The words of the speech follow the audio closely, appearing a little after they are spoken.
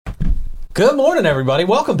Good morning, everybody.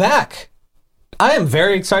 Welcome back. I am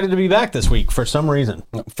very excited to be back this week for some reason.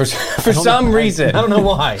 For some reason. I don't know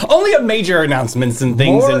why. Only a major announcements and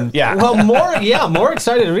things. More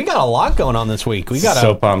excited. We got a lot going on this week. We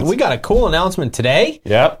got pumped. We got a cool announcement today.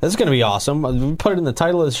 Yep. This is going to be awesome. We put it in the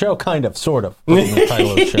title of the show, kind of, sort of. Put it in the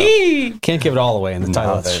title of the show. Can't give it all away in the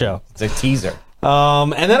title of the show. It's a teaser.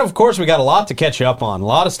 And then, of course, we got a lot to catch you up on. A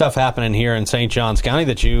lot of stuff happening here in St. Johns County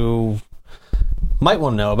that you might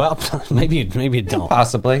want to know about. Maybe you don't.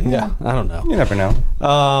 Possibly. Yeah, I don't know. You never know.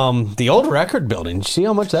 The old record building. Did you see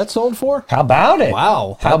how much that sold for? How about it?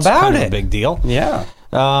 Wow. That's kind of a big deal. Yeah.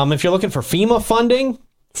 If you're looking for FEMA funding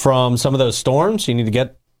from some of those storms, you need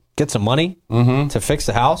to get some money to fix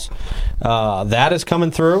the house. That is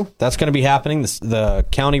coming through. That's going to be happening. The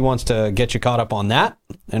county wants to get you caught up on that,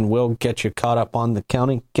 and we'll get you caught up on the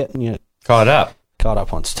county getting you caught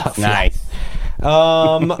up on stuff. Nice.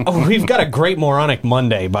 We've got a great moronic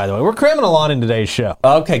Monday, by the way. We're cramming a lot in today's show.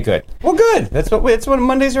 Okay, good. Well, good. That's what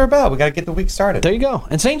Mondays are about. We got to get the week started. There you go.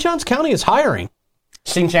 And St. Johns County is hiring.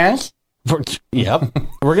 St. Johns? Yep.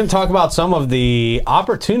 We're going to talk about some of the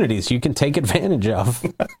opportunities you can take advantage of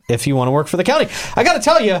if you want to work for the county. I got to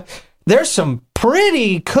tell you, there's some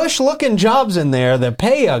pretty cush-looking jobs in there that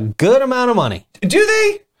pay a good amount of money. Do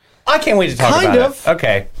they? I can't wait to talk about it. Kind of.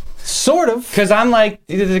 Okay. Sort of. Because I'm like,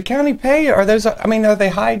 did the county pay? Are they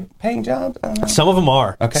high-paying jobs? I don't know. Some of them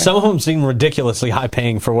are. Okay. Some of them seem ridiculously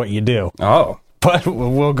high-paying for what you do. Oh. But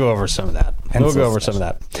we'll go over some of that. Some of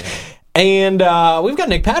that. And we've got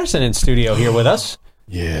Nick Patterson in studio here with us.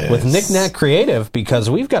 Yes. With Nick Nat Creative, because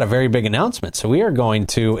we've got a very big announcement. So we are going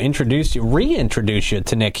to reintroduce you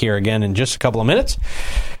to Nick here again in just a couple of minutes.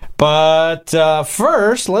 But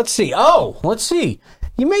first, let's see.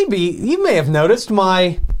 You may have noticed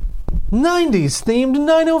my 90s themed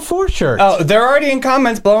 904 shirt. Oh, they're already in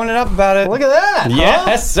comments blowing it up about it. Look at that.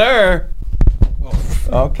 Yes, sir.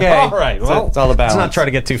 Okay. All right. Well, it's all about. Let's not try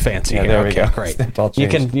to get too fancy here. There we go. Great.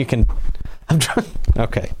 You can. I'm trying.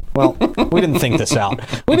 Okay. Well, we didn't think this out.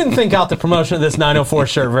 We didn't think out the promotion of this 904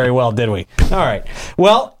 shirt very well, did we? All right.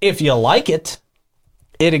 Well, if you like it,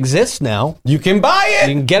 it exists now. You can buy it.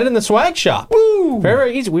 You can get it in the swag shop. Woo! Very,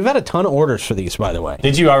 very easy. We've had a ton of orders for these, by the way.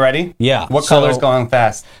 Did you already? Yeah. What color's going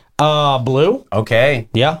fast? Blue. Okay.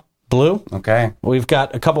 Yeah, blue. Okay. We've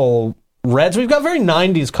got a couple reds. We've got very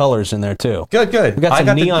 90s colors in there, too. Good. We've got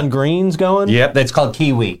some neon greens going. Yep, that's called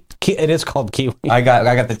Kiwi. It is called Kiwi. I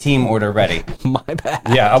got the team order ready. My bad.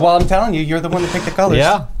 Yeah, well, I'm telling you, you're the one that picked the colors.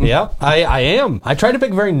 Yeah, I am. I tried to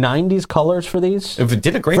pick very 90s colors for these. It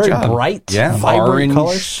did a great very job. Very bright, vibrant orange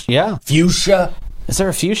colors. Yeah. Fuchsia. Is there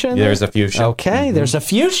a fuchsia in there? There's a fuchsia. Okay, there's a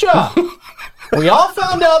fuchsia. We all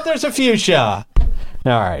found out there's a fuchsia.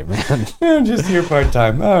 All right, man. I'm just here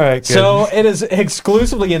part-time. All right, good. So it is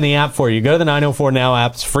exclusively in the app for you. Go to the 904 Now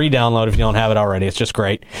app. It's free download if you don't have it already. It's just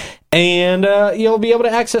great. And you'll be able to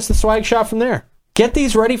access the swag shop from there. Get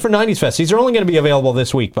these ready for 90s Fest. These are only going to be available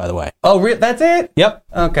this week, by the way. Oh, that's it? Yep.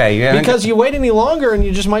 Okay. Yeah. Because you wait any longer and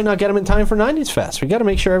you just might not get them in time for 90s Fest. We got to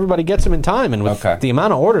make sure everybody gets them in time. And with the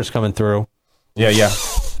amount of orders coming through,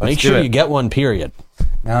 make sure you get one, period.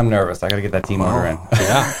 Now I'm nervous. I got to get that team order in.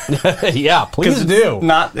 Yeah. Yeah, please do.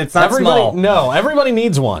 It's not small. No, everybody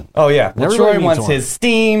needs one. Oh, yeah. Well, Troy wants his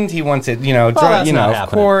steamed. He wants it, of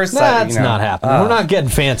course. That's not happening. We're not getting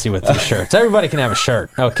fancy with these shirts. Everybody can have a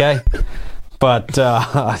shirt, okay? But,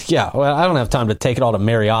 I don't have time to take it all to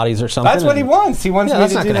Mariotti's or something. That's what he wants. He wants me to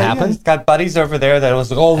do that. That's not going to happen. He's got buddies over there that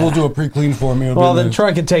was like, we'll do a pre-clean for me. Well, then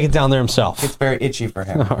Troy can take it down there himself. It's very itchy for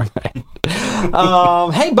him. All right.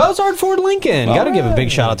 Hey, Bozard Ford Lincoln. Got to give a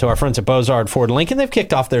big shout out to our friends at Bozard Ford Lincoln. They've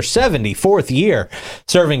kicked off their 74th year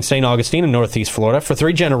serving St. Augustine and Northeast Florida. For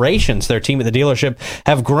 3 generations, their team at the dealership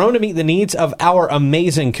have grown to meet the needs of our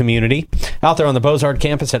amazing community. Out there on the Bozard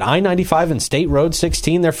campus at I-95 and State Road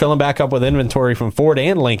 16, they're filling back up with inventory from Ford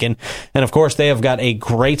and Lincoln. And, of course, they have got a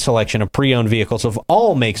great selection of pre-owned vehicles of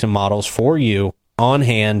all makes and models for you on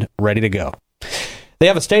hand, ready to go. They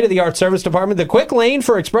have a state-of-the-art service department, the quick lane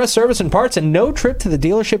for express service and parts, and no trip to the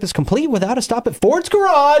dealership is complete without a stop at Ford's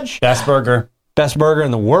Garage. Best burger in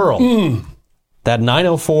the world. That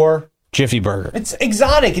 904 Jiffy Burger. It's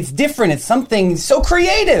exotic. It's different. It's something so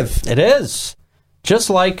creative. It is. Just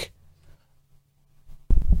like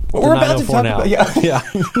what we're about to talk about. Yeah.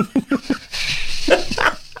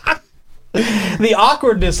 The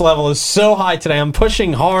awkwardness level is so high today. I'm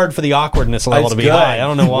pushing hard for the awkwardness level to be high. I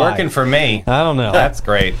don't know why. Working for me. I don't know. That's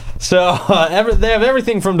great. So they have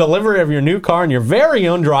everything from delivery of your new car in your very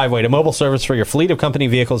own driveway to mobile service for your fleet of company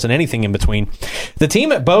vehicles and anything in between. The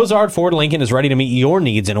team at Bozard Ford Lincoln is ready to meet your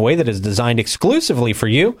needs in a way that is designed exclusively for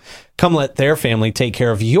you. Come let their family take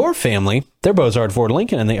care of your family. They're Bozard Ford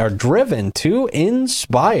Lincoln, and they are driven to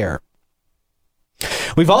inspire.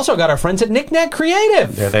 We've also got our friends at Knick-Knack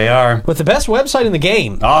Creative. There they are. With the best website in the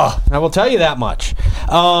game. Oh. I will tell you that much.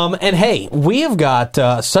 And hey, we have got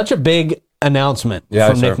such a big announcement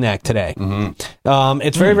from Knick-Knack today. Mm-hmm.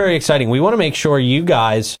 It's very, very exciting. We want to make sure you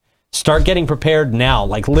guys start getting prepared now,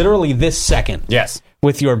 like literally this second. Yes.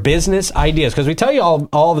 With your business ideas, because we tell you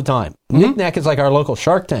all the time, Knick-Knack is like our local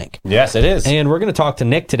Shark Tank. Yes, it is. And we're going to talk to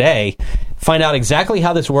Nick today, find out exactly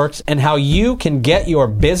how this works and how you can get your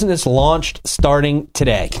business launched starting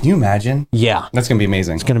today. Can you imagine? Yeah. That's going to be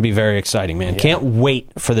amazing. It's going to be very exciting, man. Yeah. Can't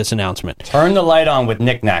wait for this announcement. Turn the light on with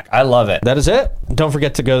Knick-Knack. I love it. That is it. Don't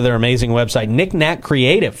forget to go to their amazing website, Knick-Knack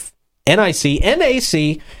Creative,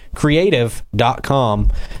 N-I-C-N-A-C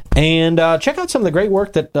creative.com, and check out some of the great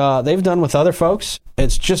work that they've done with other folks.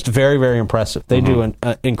 It's just very, very impressive. They do an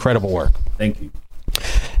incredible work. Thank you.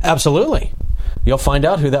 Absolutely. You'll find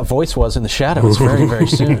out who that voice was in the shadows very, very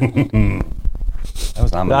soon. That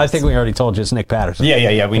was ominous. I think we already told you it's Nick Patterson.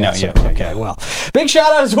 Yeah, we know. So, okay, well. Big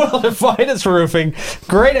shout out as well to Fidus Roofing,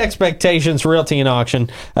 Great Expectations Realty and Auction,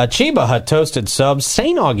 Chiba Hut Toasted Subs,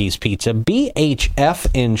 St. Augie's Pizza, BHF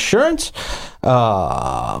Insurance,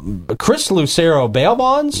 Chris Lucero Bail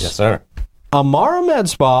Bonds. Yes, sir. Amara Med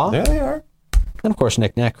Spa. There they are. And, of course,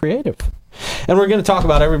 Knick-Knack Creative. And we're going to talk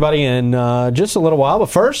about everybody in just a little while. But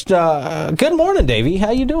first, good morning, Davey. How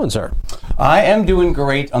you doing, sir? I am doing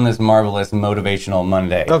great on this marvelous motivational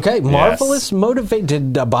Monday. Okay, marvelous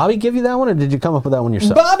Did Bobby give you that one, or did you come up with that one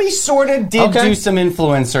yourself? Bobby sort of did do some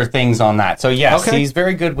influencer things on that. So, yes, he's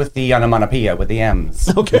very good with the onomatopoeia, with the M's.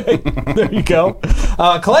 Okay, there you go.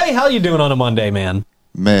 Clay, how you doing on a Monday, man?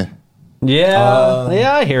 Meh.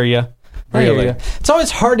 Yeah, I hear you. Really? It's always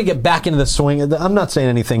hard to get back into the swing. I'm not saying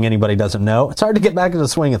anything anybody doesn't know. It's hard to get back into the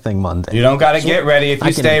swing of thing Monday. You don't got to get ready if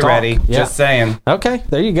you stay ready. Yeah. Just saying. Okay,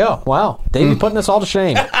 there you go. Wow. Davey putting us all to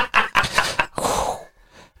shame.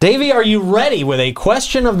 Davey, are you ready with a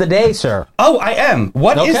question of the day, sir? Oh, I am.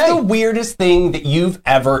 What is the weirdest thing that you've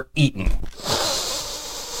ever eaten?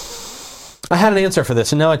 I had an answer for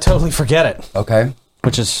this, and now I totally forget it. Okay.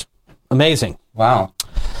 Which is amazing. Wow.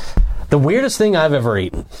 The weirdest thing I've ever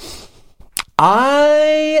eaten.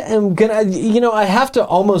 I am gonna, I have to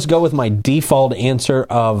almost go with my default answer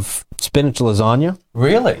of spinach lasagna.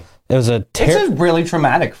 Really? It was it's really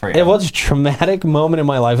traumatic for you. It was a traumatic moment in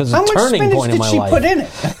my life. It was a turning point in my life. How much spinach did she put in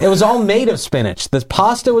it? It was all made of spinach. The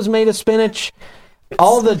pasta was made of spinach.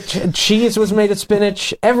 All the cheese was made of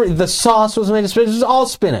spinach. The sauce was made of spinach. It was all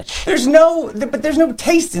spinach. There's no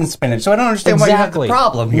taste in spinach, so I don't understand why you have the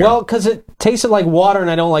problem here. Well, because it tasted like water,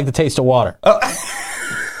 and I don't like the taste of water.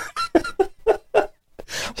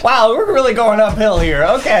 Wow, we're really going uphill here.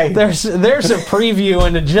 Okay. There's a preview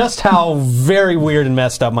into just how very weird and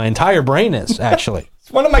messed up my entire brain is, actually. It's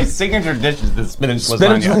one of my signature dishes, the spinach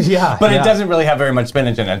lasagna. Yeah. But it doesn't really have very much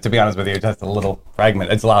spinach in it, to be honest with you. It's just a little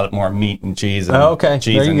fragment. It's a lot more meat and cheese and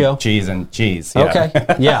cheese there you and go. Cheese and cheese. Yeah. Okay.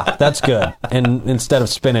 Yeah, that's good. And instead of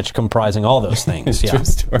spinach comprising all those things. Yeah. True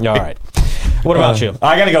story. All right. What about you?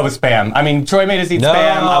 I got to go with Spam. I mean, Troy made us eat Spam.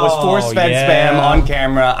 I was force-fed Spam on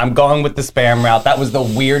camera. I'm going with the Spam route. That was the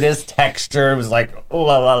weirdest texture. It was like, oh,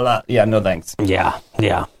 la, la, la. Yeah, no thanks. Yeah.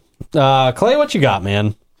 Clay, what you got,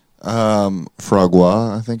 man?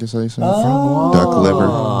 Frogois, I think is how you say it. Frogois. Duck liver.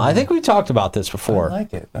 I think we talked about this before. I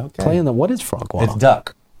like it. Okay. Clay, what is Frogois? It's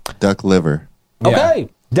duck. Duck liver. Okay.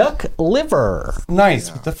 Duck liver.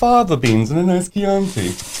 Nice. With the fava beans and a nice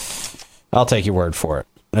Chianti. I'll take your word for it.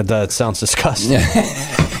 That sounds disgusting.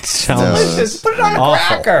 Just put it on a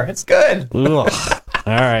cracker. It's good. All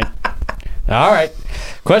right.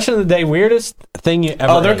 Question of the day: weirdest thing you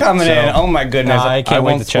ever? Oh, they're coming in. Oh my goodness! I can't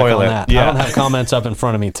wait to check on that. Yeah. I don't have comments up in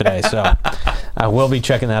front of me today, so I will be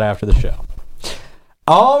checking that after the show.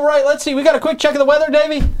 All right, let's see. We got a quick check of the weather,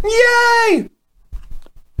 Davey. Yay!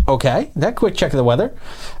 Okay, that quick check of the weather,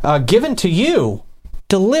 given to you.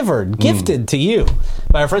 Delivered, gifted to you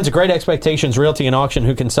by our friends at Great Expectations Realty and Auction,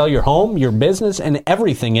 who can sell your home, your business, and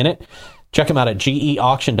everything in it. Check them out at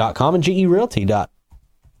geauction.com and gerealty.us.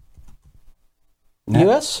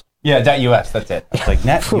 Yeah, .us, that's it. It's like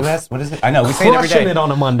net US, what is it? I know, we say it every Crushing day. it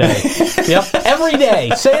on a Monday. Yep, every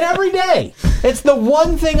day. Say it every day. It's the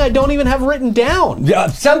one thing I don't even have written down.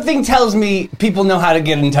 Something tells me people know how to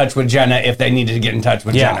get in touch with Jenna if they needed to get in touch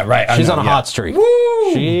with Jenna, right? She's on a hot streak.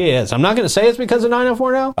 Woo! She is. I'm not going to say it's because of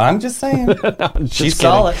 904 now. I'm just saying. She's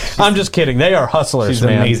solid. I'm just kidding. They are hustlers, She's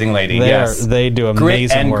man. an amazing lady, They do amazing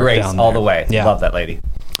Grit and work grace down all there. the way. Yeah. Love that lady.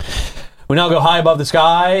 We now go high above the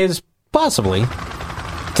skies, possibly,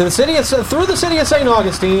 to the city of, through the city of St.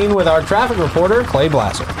 Augustine with our traffic reporter, Clay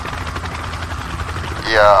Blasser.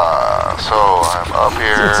 Yeah, so I'm up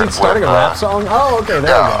here. Is he starting a rap song? Oh, okay, there we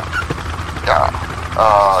go.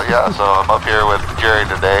 Yeah, so I'm up here with Jerry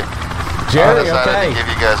today. Jerry, I decided okay. to give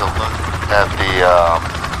you guys a look at the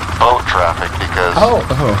boat traffic because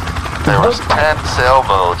there was 10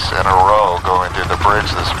 sailboats in a row going through the bridge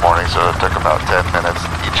this morning, so it took about 10 minutes.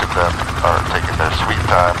 Each of them are taking their sweet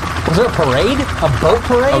time. Was there a parade? A boat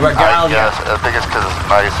parade? I guess. I think it's because it's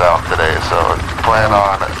nice out today, so plan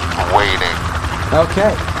on waiting.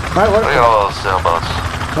 Okay. All right, Look at all those sailboats.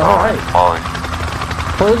 All right. Molly.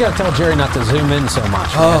 Well, we got to tell Jerry not to zoom in so much.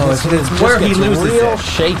 Oh, man. it's just where he gets loses real it.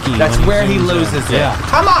 shaky. That's when where he zooms in. loses it. Yeah.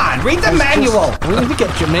 Come on, read the manual. We need to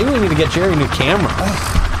get maybe we need to get Jerry a new camera.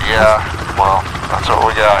 Yeah, well, that's what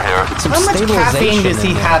we got here. Some How much caffeine stabilization is he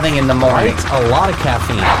in there. having in the morning? Right? A lot of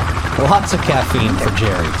caffeine. Lots of caffeine for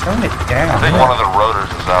Jerry. Turn it down. I think one of the rotors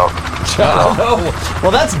is out. Oh,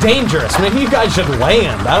 well, that's dangerous. Maybe you guys should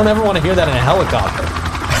land. I don't ever want to hear that in a helicopter.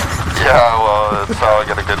 Yeah, well, that's how I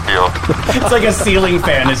get a good deal. It's like a ceiling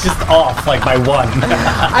fan. It's just off, like by one.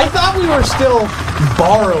 I thought we were still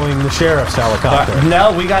borrowing the sheriff's helicopter. No,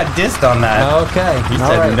 we got dissed on that. Okay. He all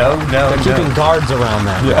said right. no. They're keeping guards around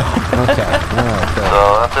that. Yeah. Okay. All right. Good. So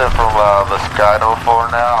that's it from the Skydo for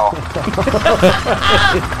now.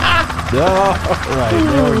 Right.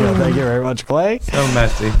 There we go. Thank you very much, Clay. So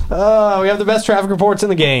messy. We have the best traffic reports in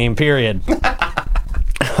the game, period.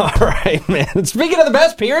 All right, man. Speaking of the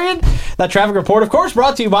best, period, that traffic report, of course,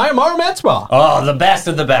 brought to you by Amara Med Spa. Oh, the best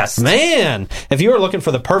of the best. Man, if you are looking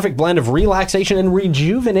for the perfect blend of relaxation and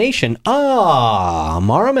rejuvenation,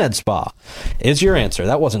 Amara Med Spa is your answer.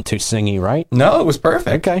 That wasn't too singy, right? No, it was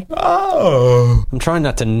perfect. Okay. Oh. I'm trying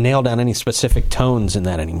not to nail down any specific tones in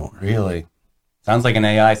that anymore. Really? Sounds like an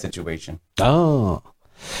AI situation. Oh.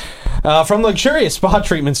 From luxurious spa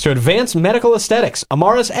treatments to advanced medical aesthetics,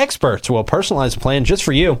 Amara's experts will personalize a plan just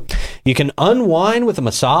for you. You can unwind with a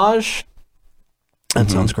massage. That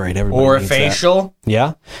sounds great. Everybody Or a needs facial. that.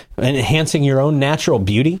 Yeah. And enhancing your own natural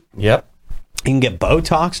beauty. Yep. You can get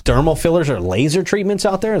Botox, dermal fillers, or laser treatments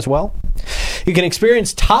out there as well. You can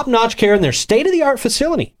experience top-notch care in their state-of-the-art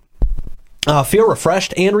facility. Feel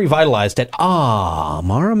refreshed and revitalized at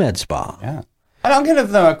Amara Med Spa. Yeah. And I'll give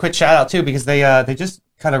them a quick shout out too because they just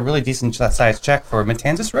got a really decent sized check for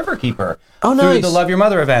Matanzas Riverkeeper. Oh, nice. Through the Love Your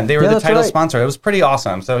Mother event. They were the that's title right. sponsor. It was pretty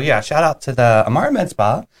awesome. So yeah, shout out to the Amara Med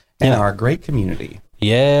Spa and our great community.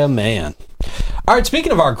 Yeah, man. All right,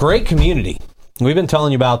 speaking of our great community, we've been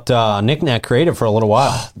telling you about Nick Knack Creative for a little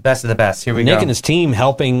while. Best of the best. Here we Nick go. and his team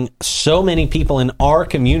helping so many people in our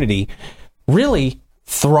community really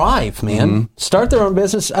thrive, man. Start their own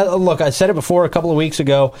business. Look, I said it before a couple of weeks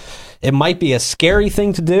ago. It might be a scary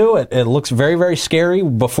thing to do. It looks very, very scary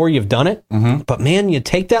before you've done it. But, man, you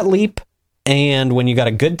take that leap, and when you got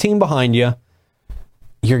a good team behind you,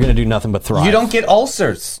 you're going to do nothing but thrive. You don't get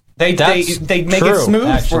ulcers. They make true, it smooth for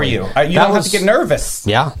actually. you. You don't have to get nervous.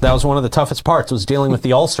 Yeah, that was one of the toughest parts, was dealing with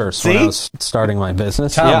the ulcers when I See? was starting my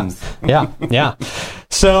business. Tums. Yeah.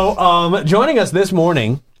 So, joining us this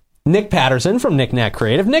morning, Nick Patterson from Nick Knack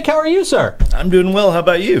Creative. Nick, how are you, sir? I'm doing well. How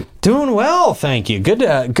about you? Doing well, thank you. Good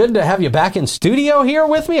to have you back in studio here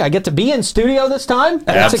with me. I get to be in studio this time.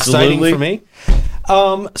 That's exciting Absolutely. for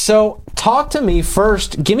me. So talk to me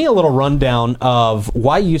first. Give me a little rundown of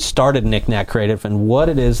why you started Nick Knack Creative and what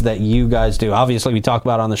it is that you guys do. Obviously, we talk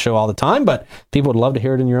about it on the show all the time, but people would love to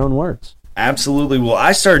hear it in your own words. Absolutely. Well,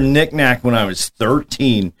 I started Nick Knack when I was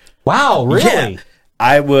 13. Wow, really? Yeah.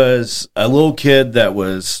 I was a little kid that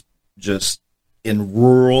was just in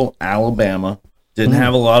rural Alabama. Didn't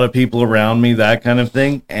have a lot of people around me, that kind of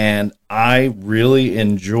thing. And I really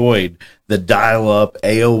enjoyed the dial-up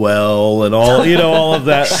AOL and all, all of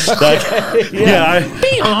that stuff.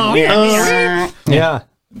 Yeah.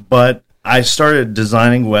 But I started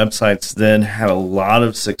designing websites then, had a lot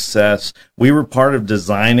of success. We were part of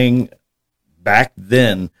designing, back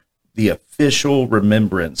then, the official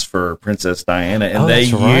remembrance for Princess Diana. And they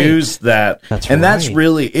that's right. used that. That's that's right.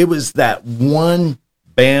 really, it was that one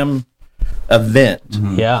BAM event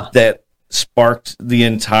Yeah. that sparked the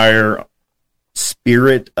entire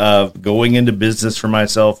spirit of going into business for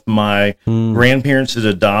myself. My grandparents had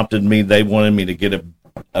adopted me. They wanted me to get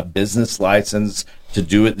a business license to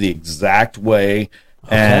do it the exact way.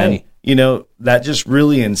 Okay. And, you know, that just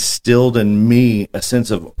really instilled in me a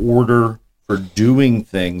sense of order for doing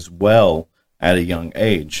things well at a young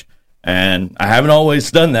age. And I haven't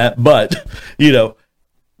always done that, but, you know,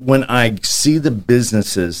 when I see the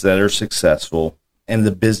businesses that are successful and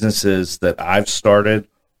the businesses that I've started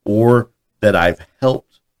or that I've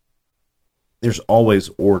helped, there's always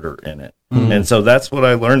order in it. And so that's what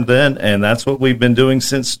I learned then, and that's what we've been doing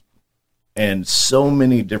since. And so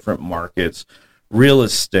many different markets, real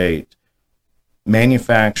estate,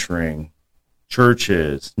 manufacturing,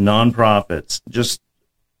 churches, nonprofits, just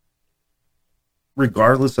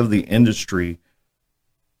regardless of the industry,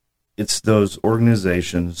 it's those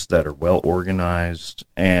organizations that are well organized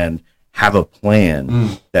and have a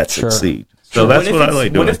plan that succeed. So that's what I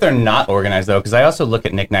like doing. What if they're not organized, though? Because I also look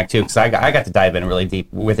at Knick-Knack, too, because I got to dive in really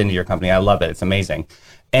deep within your company. I love it. It's amazing.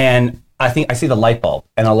 And I think I see the light bulb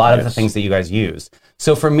and a lot of the things that you guys use.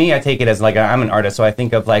 So for me, I take it as like, I'm an artist, so I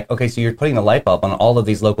think of like, okay, so you're putting the light bulb on all of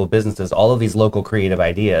these local businesses, all of these local creative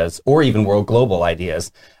ideas, or even world global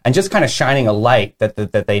ideas, and just kind of shining a light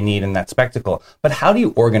that they need in that spectacle. But how do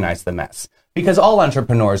you organize the mess? Because all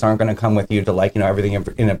entrepreneurs aren't going to come with you to like, you know, everything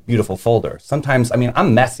in a beautiful folder. Sometimes, I mean,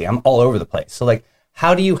 I'm messy. I'm all over the place. So like,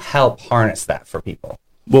 how do you help harness that for people?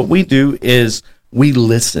 What we do is we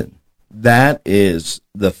listen. That is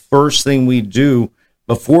the first thing we do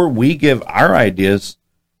before we give our ideas.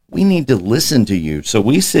 We need to listen to you. So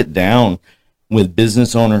we sit down with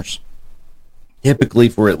business owners, typically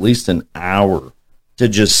for at least an hour, to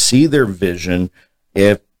just see their vision.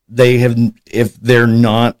 If they're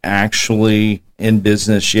not actually in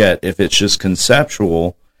business yet, if it's just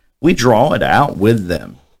conceptual, we draw it out with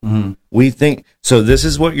them. We think, so this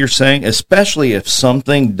is what you're saying, especially if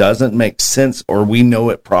something doesn't make sense or we know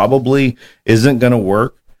it probably isn't going to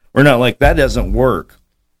work. We're not like, that doesn't work.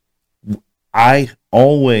 I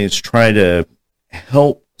always try to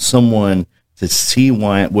help someone to see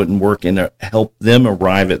why it wouldn't work and to help them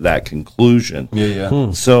arrive at that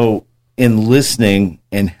conclusion. So in listening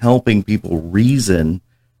and helping people reason,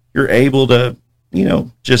 you're able to, you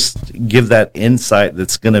know, just give that insight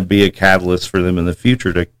that's going to be a catalyst for them in the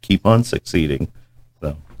future to keep on succeeding.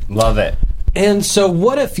 So Love it. And so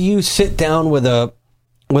what if you sit down with a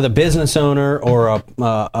business owner or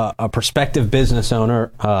a prospective business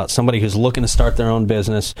owner, somebody who's looking to start their own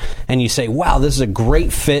business, and you say, wow, this is a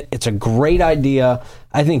great fit. It's a great idea.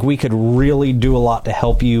 I think we could really do a lot to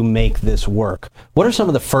help you make this work. What are some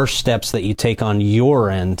of the first steps that you take on your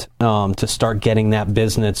end to start getting that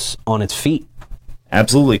business on its feet?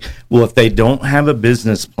 Absolutely. Well, if they don't have a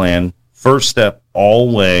business plan, first step,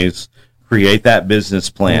 always create that business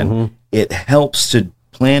plan. It helps to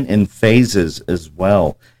plan in phases as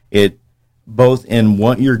well. It both in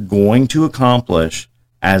what you're going to accomplish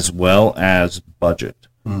as well as budget.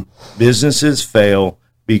 Businesses fail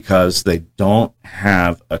because they don't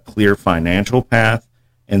have a clear financial path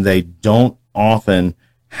and they don't often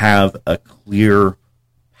have a clear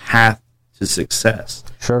path to success.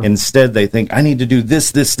 Sure. Instead, they think, I need to do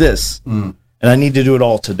this, and I need to do it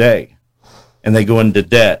all today. And they go into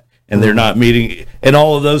debt, and they're not meeting, and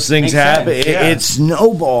all of those things happen. It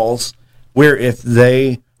snowballs, where if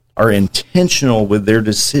they are intentional with their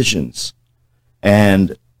decisions,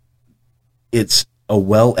 and it's a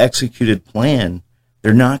well-executed plan,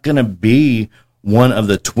 they're not going to be one of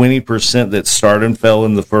the 20% that start and fell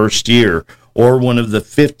in the first year, or one of the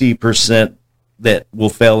 50% that will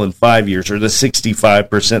fail in 5 years, or the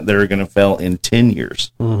 65% that are going to fail in 10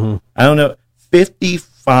 years. I don't know.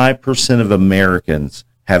 55% of Americans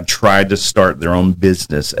have tried to start their own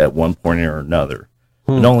business at one point or another.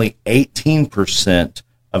 And only 18%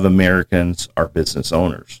 of Americans are business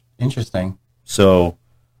owners. Interesting. So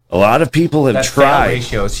a lot of people have That tried. fail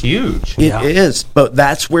ratio is huge. It is, but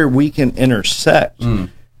that's where we can intersect.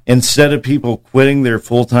 Instead of people quitting their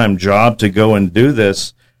full-time job to go and do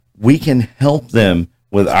this, we can help them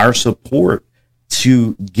with our support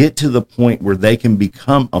to get to the point where they can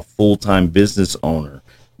become a full-time business owner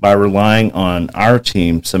by relying on our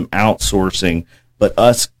team, some outsourcing, but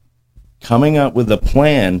us coming up with a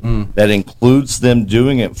plan that includes them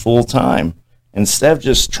doing it full-time instead of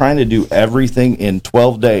just trying to do everything in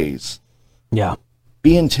 12 days. Yeah.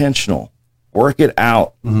 Be intentional. Work it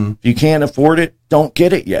out. If you can't afford it, don't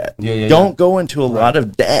get it yet. Don't go into a lot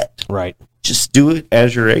of debt. Right. Just do it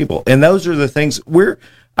as you're able. And those are the things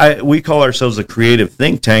we call ourselves a creative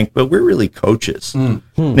think tank, but we're really coaches.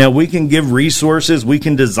 Now, we can give resources, we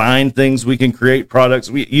can design things, we can create products.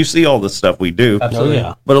 You see all the stuff we do. Absolutely. Oh,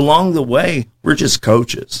 yeah. But along the way, we're just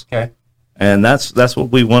coaches. Okay. And that's what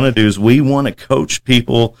we want to do, is we want to coach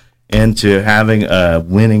people into having a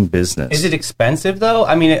winning business. Is it expensive though?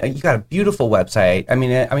 I mean, you got a beautiful website. I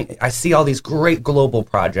mean, I see all these great global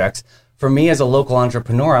projects. For me as a local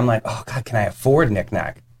entrepreneur, I'm like, oh God, can I afford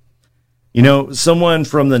Knick-Knack? You know, someone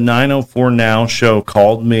from the 904 Now show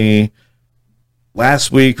called me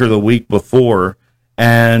last week or the week before,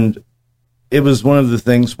 and it was one of the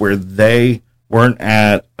things where they weren't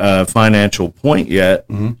at a financial point yet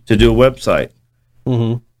to do a website.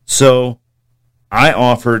 So I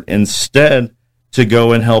offered instead to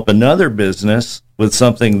go and help another business with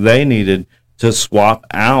something they needed to swap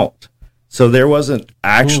out. So there wasn't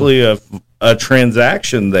actually a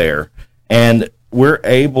transaction there. And we're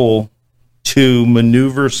able to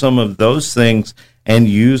maneuver some of those things and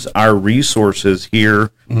use our resources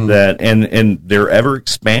here that and they're ever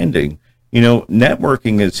expanding. You know,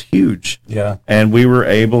 networking is huge. Yeah. And we were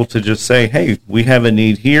able to just say, hey, we have a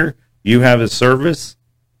need here. You have a service.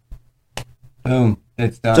 Boom.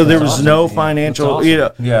 It's done. So there That's was awesome. no financial, you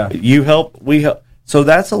know, Yeah. you help, we help. So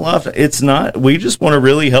that's a lot. It's not, we just want to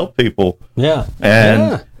really help people. Yeah.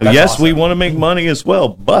 And That's yes, awesome. we want to make money as well.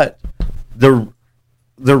 But the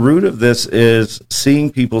root of this is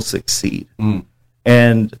seeing people succeed.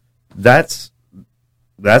 And that's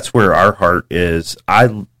where our heart is.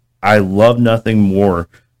 I love nothing more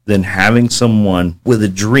than having someone with a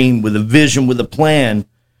dream, with a vision, with a plan,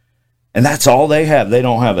 and that's all they have. They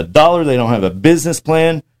don't have a dollar, they don't have a business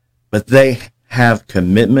plan, but they have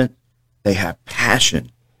commitment, they have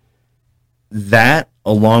passion. That,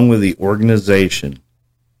 along with the organization,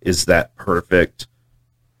 is that perfect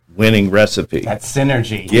winning recipe. That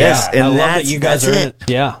synergy. Yes, Yeah. I and love that you guys are in it.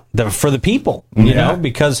 Yeah, for the people, you know,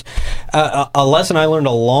 because a lesson I learned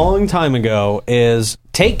a long time ago is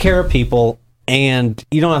take care of people, and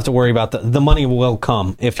you don't have to worry about the money will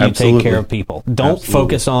come if you Absolutely. take care of people. Don't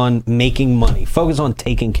focus on making money. Focus on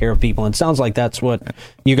taking care of people. And it sounds like that's what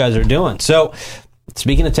you guys are doing. So,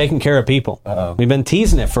 speaking of taking care of people, we've been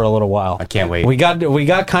teasing it for a little while. I can't wait. We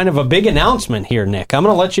got kind of a big announcement here, Nick. I'm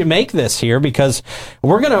going to let you make this here because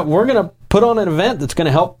we're gonna put on an event that's going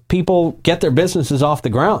to help people get their businesses off the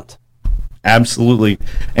ground. Absolutely.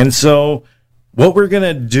 And so what we're going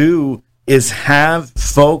to do is have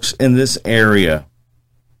folks in this area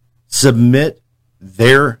submit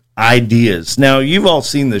their ideas. Now, you've all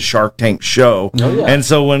seen the Shark Tank show. Oh, yeah. And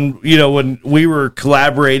so when we were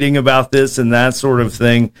collaborating about this and that sort of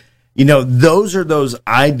thing, you know, those are those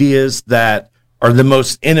ideas that are the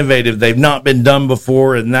most innovative. They've not been done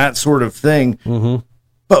before and that sort of thing.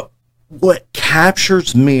 But what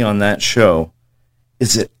captures me on that show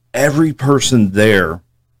is that every person there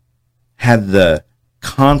had the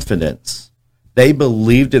confidence. They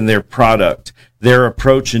believed in their product, their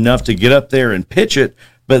approach enough to get up there and pitch it,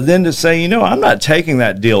 but then to say, you know, I'm not taking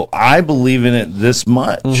that deal. I believe in it this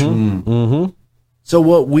much. So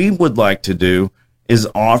what we would like to do is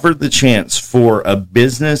offer the chance for a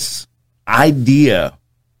business idea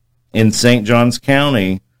in St. Johns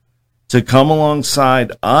County to come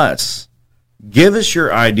alongside us. Give us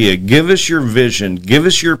your idea. Give us your vision. Give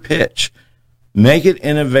us your pitch. Make it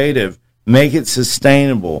innovative. Make it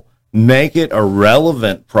sustainable. Make it a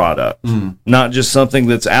relevant product, not just something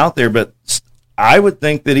that's out there, but I would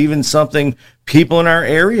think that even something people in our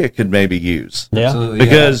area could maybe use. Yeah. Absolutely,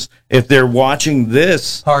 Because if they're watching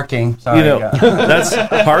this, Parking. Sorry. you know, yeah. that's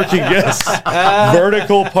parking, yes.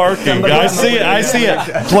 Vertical parking. I see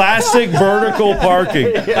it. Plastic vertical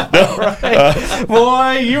parking.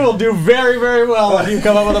 Boy, you will do very, very well if you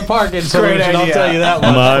come up with a parking solution. I'll idea. tell you that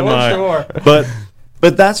much. My.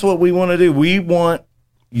 But that's what we want to do. We want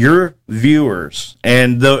your viewers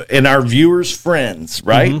and our viewers' friends,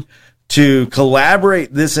 right, to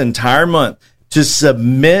collaborate this entire month to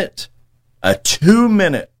submit a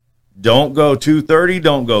 2-minute. Don't go 2:30.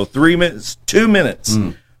 Don't go 3 minutes. 2 minutes.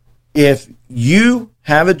 If you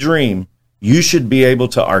have a dream, you should be able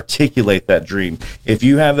to articulate that dream. If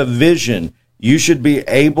you have a vision, you should be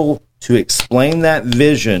able to explain that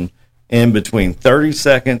vision in between 30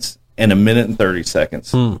 seconds and 1minute and 30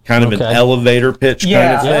 seconds. Kind of an elevator pitch kind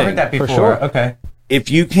of I've thing. heard that before. sure. Okay. If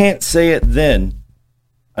you can't say it then,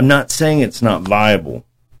 I'm not saying it's not viable.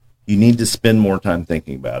 You need to spend more time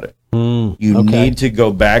thinking about it. You need to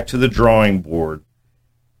go back to the drawing board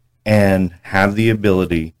and have the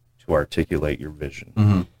ability to articulate your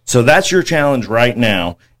vision. So that's your challenge right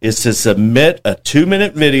now, is to submit a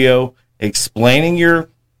 2-minute video explaining your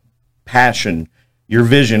passion, your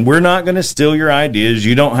vision. We're not going to steal your ideas.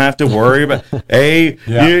 You don't have to worry about, hey,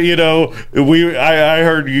 you know, I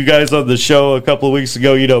heard you guys on the show a couple of weeks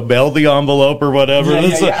ago, you know, mail the envelope or whatever.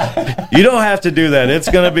 You don't have to do that. It's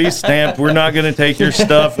going to be stamped. We're not going to take your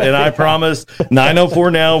stuff. And I promise 904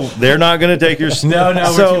 Now, they're not going to take your stuff.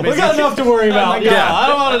 No, so We got enough to worry about. I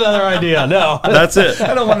don't want another idea. No. That's it.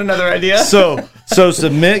 I don't want another idea. So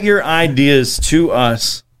submit your ideas to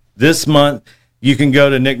us this month. You can go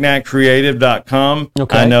to knickknackcreative.com.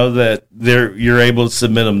 Okay. I know that you're able to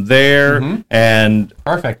submit them there. And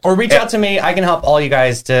perfect. Or reach out to me. I can help all you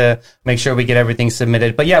guys to make sure we get everything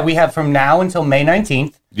submitted. But yeah, we have from now until May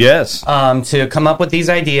 19th. yes, To come up with these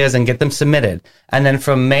ideas and get them submitted. And then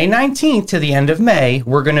from May 19th to the end of May,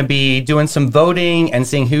 we're going to be doing some voting and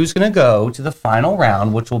seeing who's going to go to the final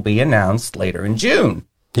round, which will be announced later in June.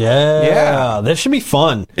 Yeah, this should be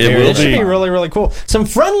fun. It should be. be really, really cool. Some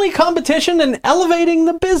friendly competition and elevating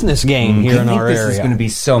the business game here in our this area. is going to be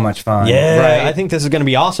so much fun. Yeah, right? I think this is going to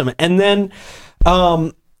be awesome. And then,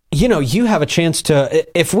 you know, you have a chance to.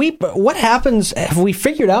 What happens? Have we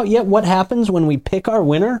figured out yet what happens when we pick our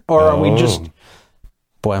winner, or are we just?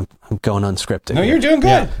 Boy, I'm going unscripted. No, here. you're doing good.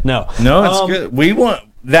 Yeah, no, it's good.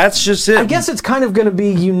 That's just it. I guess it's kind of going to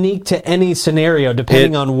be unique to any scenario,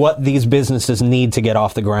 depending on what these businesses need to get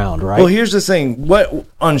off the ground, right? Well, here's the thing. What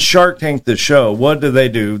on Shark Tank, the show, what do?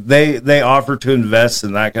 They offer to invest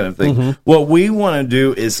in that kind of thing. What we want to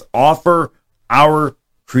do is offer our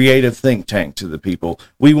creative think tank to the people.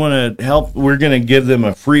 We want to help. We're going to give them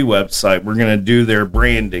a free website. We're going to do their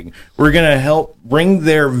branding. We're going to help bring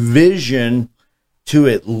their vision to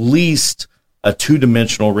at least a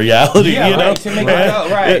two-dimensional reality. Yeah, you know? right, to make it go,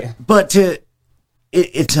 right. But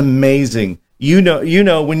it's amazing. You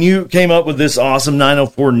know, when you came up with this awesome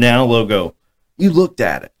 904 Now logo, you looked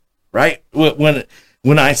at it, right?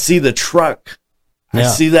 When I see the truck, I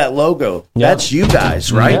see that logo. Yeah. That's you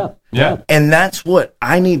guys, right? Yeah. And that's what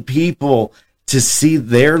I need people to see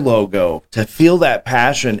their logo, to feel that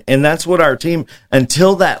passion. And that's what our team,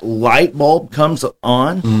 until that light bulb comes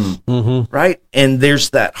on, right? And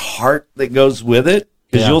there's that heart that goes with it.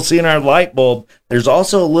 Because you'll see in our light bulb, there's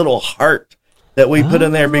also a little heart that we put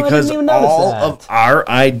in there because didn't even notice all that. of our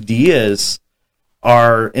ideas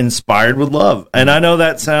are inspired with love. And I know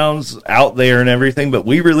that sounds out there and everything, but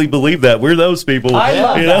we really believe that. We're those people. I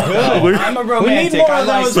love you that. know? We're- I'm a We romantic. need more I of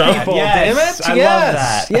like those that. people. Yes, Damn it! I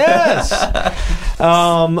Yes, love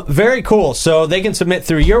that. yes. Very cool. So they can submit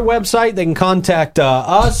through your website. They can contact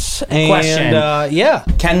us. And, Question. Yeah.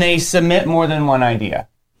 Can they submit more than one idea?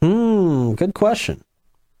 Good question.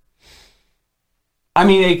 I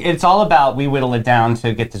mean, it's all about we whittle it down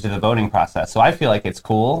to get to the voting process. So I feel like it's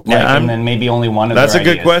cool. Yeah, and then maybe only one of That's their a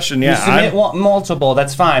good ideas. question, yeah. You submit multiple,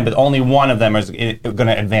 that's fine, but only one of them is going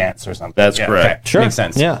to advance or something. That's correct. Okay. Sure. Makes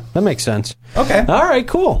sense. Yeah, that makes sense. Okay. All right,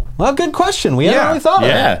 cool. Well, good question. We Yeah. hadn't really thought of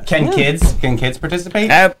Yeah. that. Can kids participate?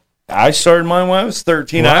 I started mine when I was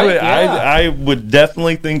 13. Right, I would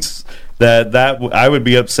definitely think that I would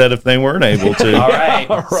be upset if they weren't able to. All right.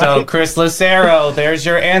 So Chris Lucero, there's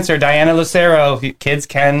your answer. Diana Lucero, kids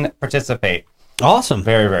can participate. Awesome.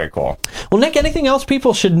 Very, very cool. Well, Nick, anything else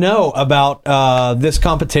people should know about this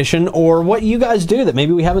competition or what you guys do that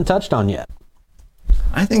maybe we haven't touched on yet?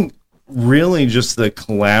 I think really just the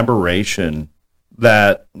collaboration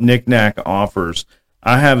that Knick Knack offers.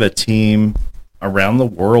 I have a team around the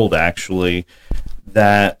world, actually,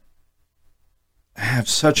 that have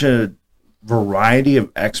such a variety of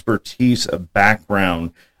expertise, of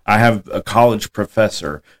background. I have a college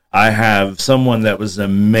professor. I have someone that was an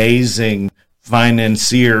amazing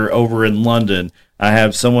financier over in London. I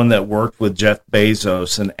have someone that worked with Jeff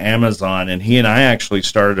Bezos and Amazon, and he and I actually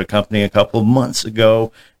started a company a couple of months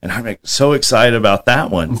ago, and I'm so excited about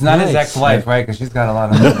that one. It's not his Nice. ex-wife, right? Because she's got a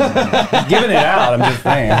lot of money. He's giving it out, I'm just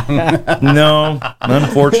saying. No,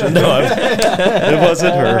 unfortunately, no, it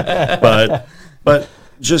wasn't her. But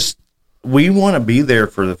just we want to be there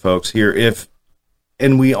for the folks here.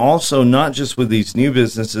 And we also, not just with these new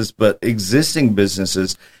businesses, but existing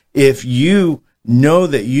businesses, if you know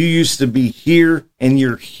that you used to be here and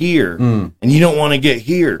you're here and you don't want to get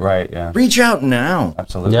here, Right, yeah. reach out now.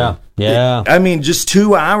 Absolutely. Yeah. I mean, just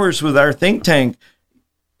 2 hours with our think tank.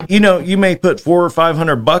 You know, you may put $400 or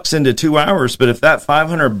 $500 into 2 hours, but if that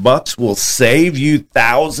 $500 will save you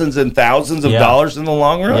thousands and thousands of dollars in the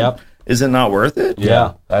long run, Yep. is it not worth it?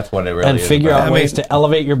 Yeah. That's what it really And is. figure about. out ways to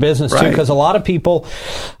elevate your business too, Right. because a lot of people,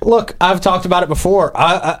 look, I've talked about it before.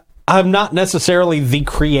 I'm not necessarily the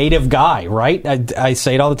creative guy, right? I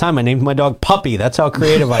say it all the time. I named my dog Puppy. That's how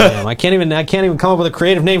creative I am. I can't even come up with a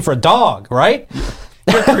creative name for a dog, right?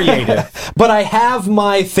 You're creative. But I have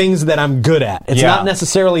my things that I'm good at. It's not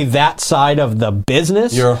necessarily that side of the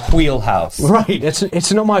business. Your wheelhouse. Right.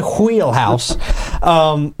 It's not my wheelhouse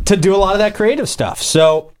to do a lot of that creative stuff.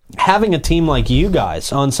 So having a team like you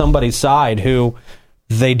guys on somebody's side who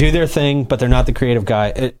they do their thing, but they're not the creative guy,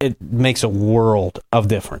 it makes a world of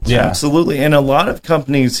difference. Yeah, absolutely. And a lot of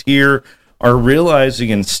companies here are realizing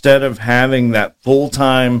instead of having that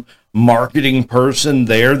full-time marketing person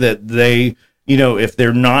there that they, if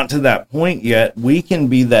they're not to that point yet, we can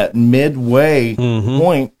be that midway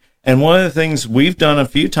point. And one of the things we've done a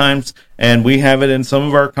few times, and we have it in some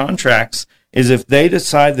of our contracts, is if they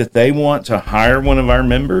decide that they want to hire one of our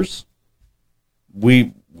members,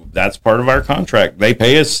 that's part of our contract. They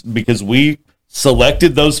pay us because we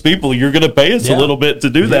selected those people. You're going to pay us a little bit to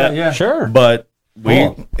do that. Yeah, sure. But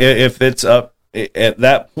if it's up at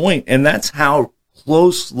that point, and that's how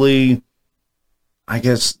closely, I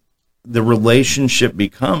guess, the relationship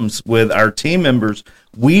becomes with our team members.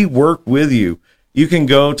 We work with you. You can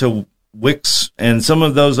go to Wix and some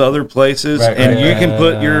of those other places, and you can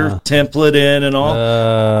put your template in and all,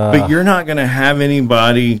 but you're not going to have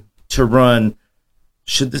anybody to run.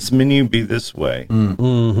 Should this menu be this way?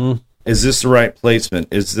 Is this the right placement?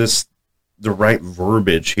 Is this the right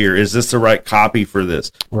verbiage here? Is this the right copy for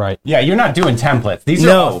this? Right. Yeah, you're not doing templates. These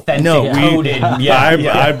are authentic, coded.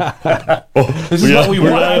 This is what we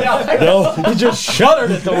want. You just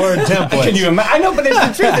shuddered at the word template. Can you imagine? I know, but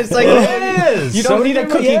it's the truth. It's like, it is. You don't need a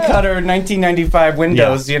cookie cutter 1995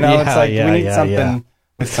 Windows, It's like, we need something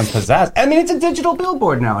with some pizzazz. I mean, it's a digital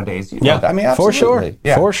billboard nowadays. I mean, absolutely.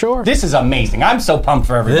 For sure. This is amazing. I'm so pumped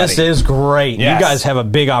for everybody. This is great. Yes. You guys have a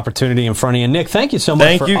big opportunity in front of you. Nick, thank you so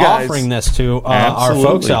much for offering this to our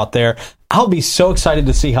folks out there. I'll be so excited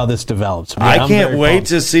to see how this develops. I can't wait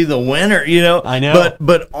to see the winner, I know.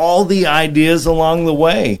 But all the ideas along the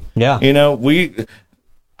way. Yeah.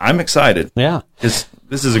 I'm excited. Yeah. This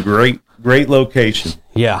is a great location.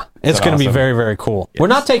 Yeah, it's going to be very, very cool. Yes. We're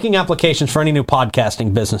not taking applications for any new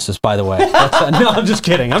podcasting businesses, by the way. No, I'm just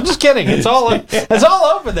kidding. It's all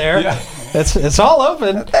open there. Yeah. It's all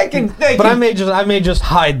open. But I may just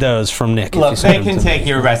hide those from Nick. Look, they can take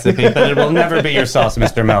your recipe, but it will never be your sauce,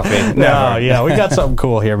 Mr. Melfi. No, yeah, we got something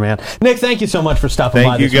cool here, man. Nick, thank you so much for stopping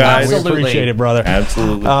by. Thank you, guys. We appreciate it, brother.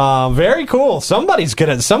 Absolutely. Very cool. Somebody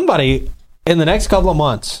in the next couple of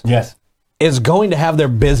months. Yes. Is going to have their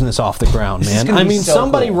business off the ground, man. I mean,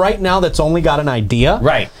 somebody cool. right now that's only got an idea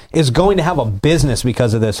is going to have a business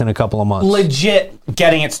because of this in a couple of months. Legit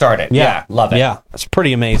getting it started. Yeah, love it. Yeah, it's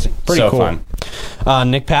pretty amazing. Pretty cool. Fun.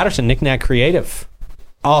 Nick Patterson, Nick Nat Creative.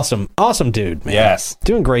 Awesome dude, man. Yes.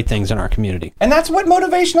 Doing great things in our community. And that's what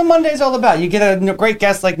Motivational Monday is all about. You get a great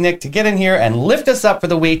guest like Nick to get in here and lift us up for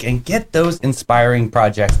the week and get those inspiring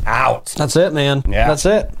projects out. That's it, man. Yeah. That's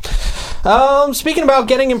it. Speaking about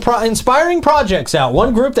getting inspiring projects out,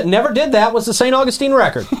 one group that never did that was the St. Augustine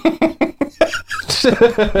Record.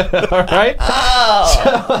 All right.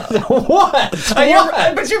 Oh. What?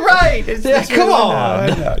 But you're right. Come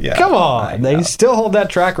on. Come on. They still hold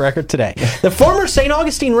that track record today. The former St.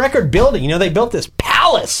 Augustine Record building, they built this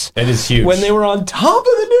palace. It is huge. When they were on top of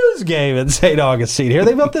the news game in St. Augustine. Here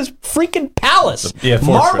they built this freaking palace.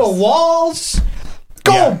 Marble walls.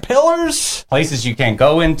 Gold pillars, places you can't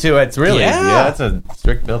go into. It's really, it's a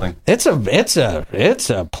strict building. It's a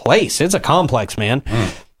place. It's a complex, man.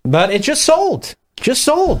 But it just sold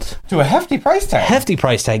to a hefty price tag.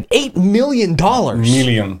 $8 million.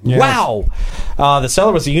 Yes. Wow. The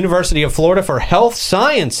seller was the University of Florida for Health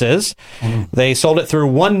Sciences. They sold it through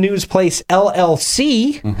One News Place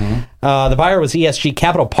LLC. The buyer was ESG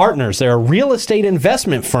Capital Partners. They're a real estate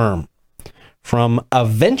investment firm from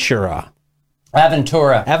Aventura. There we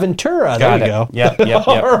go. Yep.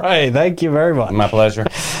 All right. Thank you very much. My pleasure.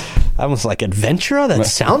 I was like, Adventura? That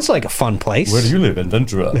sounds like a fun place. Where do you live,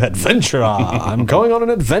 Adventura? Adventura. I'm going on an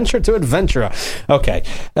adventure to Adventura. Okay.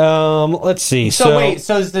 Let's see. So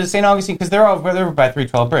is the St. Augustine, because they're over by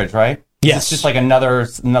 312 Bridge, right? Yes. Is this just like another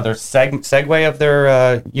segue of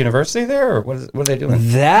their university there, or what are they doing?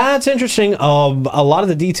 That's interesting. A lot of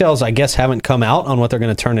the details, I guess, haven't come out on what they're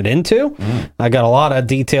going to turn it into. I got a lot of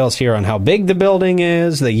details here on how big the building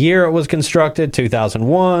is, the year it was constructed,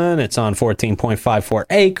 2001. It's on 14.54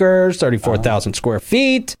 acres, 34,000 square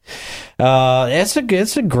feet. It's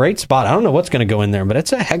a great spot. I don't know what's going to go in there, but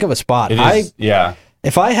it's a heck of a spot. It is,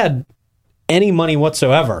 If I had any money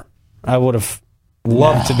whatsoever, I would have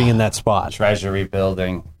loved to be in that spot. Treasury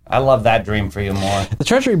building. I love that dream for you more. The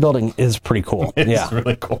Treasury building is pretty cool. It's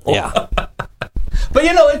really cool. Yeah. But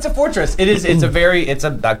it's a fortress. It is. It's a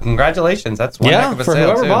congratulations. That's one heck of a for sale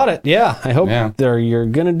whoever too. bought it. Yeah. I hope you're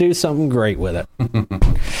going to do something great with it.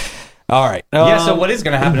 All right. Yeah, so what is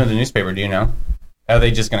going to happen to the newspaper? Do you know? Are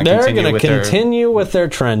they just going to continue with They're going to continue with their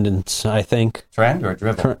trends, I think. Trend or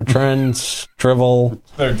drivel? Trends, drivel.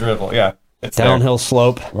 Their drivel, yeah. It's downhill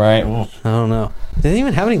slope. Right. I don't know. Do they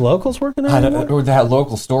even have any locals working on it? Or that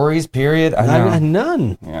local stories, period?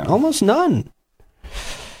 None. Yeah. Almost none.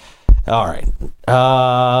 All right.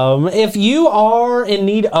 If you are in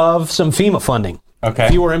need of some FEMA funding,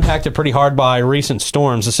 if you were impacted pretty hard by recent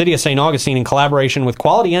storms, the City of St. Augustine, in collaboration with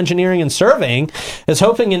Quality Engineering and Surveying, is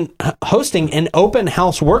hosting an open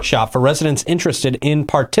house workshop for residents interested in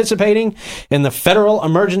participating in the Federal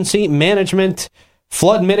Emergency Management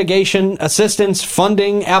Flood Mitigation Assistance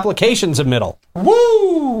Funding Application Submittal.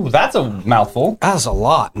 Woo! That's a mouthful. That's a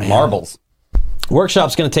lot, man. Marbles.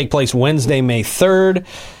 Workshop's going to take place Wednesday, May 3rd.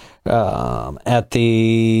 At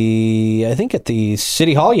the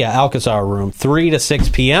City Hall, Alcazar Room, 3 to 6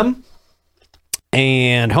 p.m.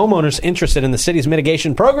 And homeowners interested in the city's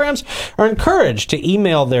mitigation programs are encouraged to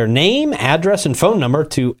email their name, address, and phone number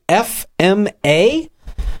to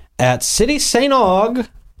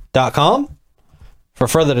fma@citysainaug.com for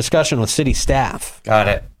further discussion with city staff. Got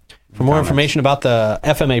it. For more information about the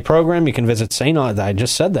FMA program, you can visit St. Aug. I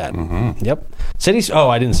just said that. Mm-hmm. Yep.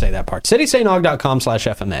 I didn't say that part.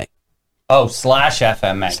 citysainaug.com/FMA. Oh,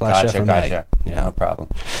 /FMA. /FMA. Gotcha. Yeah. No problem.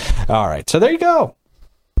 All right. So there you go.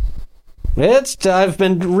 I've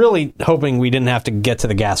been really hoping we didn't have to get to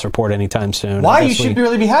the gas report anytime soon. Why? You should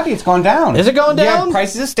really be happy. It's gone down. Is it going down? Yeah,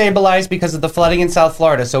 prices have stabilized because of the flooding in South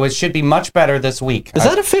Florida, so it should be much better this week. Is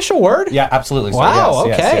that official word? Yeah, absolutely. Wow, so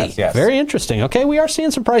yes, okay. Yes. Very interesting. Okay, we are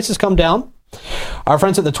seeing some prices come down. Our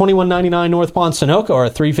friends at the 2199 North Pond Sunoco are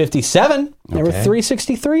at $357. They were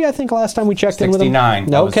 $363, I think, last time we checked in with them.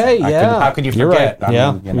 $69. Okay, how could you forget?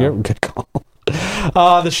 You're right. You're a good call.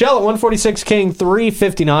 The Shell at 146 King,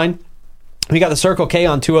 $359. We got the Circle K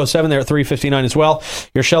on 207 there at $359 as well.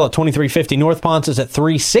 Your Shell at 2350 North Ponce is at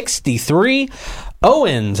 $363.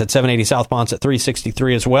 Owens at 780 South Ponce at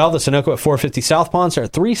 $363 as well. The Sunoco at 450 South Ponce are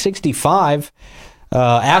at $365.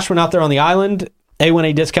 Ashburn out there on the island,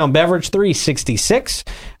 A1A discount beverage, $366.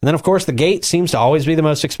 And then, of course, the Gate seems to always be the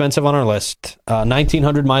most expensive on our list.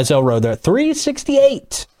 1900 Mizell Road, they're at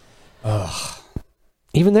 $368. Ugh.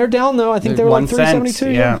 Even they're down, though. I think they were like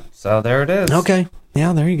 $372. Yeah, so there it is. Okay.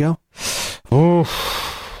 Yeah, there you go. Oh,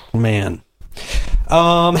 man.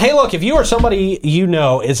 Hey, look, if you or somebody you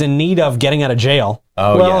know is in need of getting out of jail,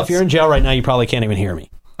 if you're in jail right now, you probably can't even hear me.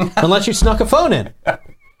 Unless you snuck a phone in. Or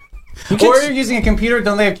you're using a computer.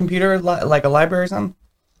 Don't they have a computer like a library or something?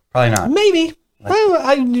 Probably not. Maybe.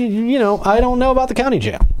 I don't know about the county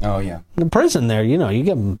jail. Oh, yeah. The prison there, you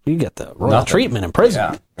get the royal treatment in prison.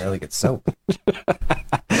 Yeah, barely get soap.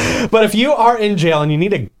 But if you are in jail and you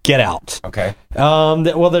need to get out, okay.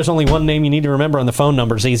 There's only one name you need to remember, and the phone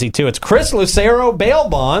number's easy too. It's Chris Lucero Bail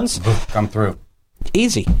Bonds. Come through.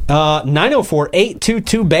 Easy.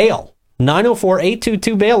 904-822-BAIL.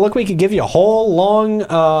 904-822-BAIL. Look, we could give you a whole long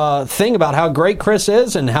thing about how great Chris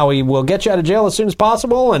is and how he will get you out of jail as soon as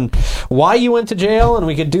possible and why you went to jail, and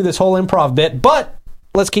we could do this whole improv bit. But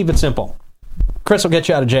let's keep it simple. Chris will get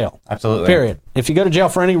you out of jail. Absolutely. Period. If you go to jail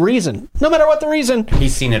for any reason, no matter what the reason,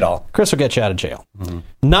 he's seen it all. Chris will get you out of jail.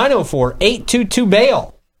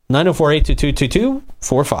 904-822-BAIL.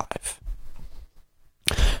 904-822-2245.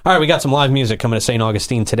 All right, we got some live music coming to St.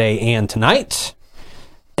 Augustine today and tonight.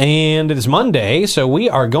 And it is Monday, so we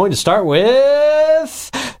are going to start with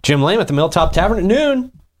Jim Lamb at the Milltop Tavern at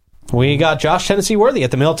noon. We got Josh Tennessee Worthy at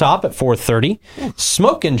the Milltop at 4:30.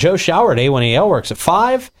 Smoke and Joe Shower at A1AL Works at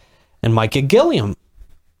 5. And Micah Gilliam,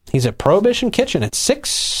 he's at Prohibition Kitchen at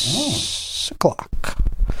 6 o'clock.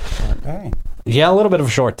 Okay. Yeah, a little bit of a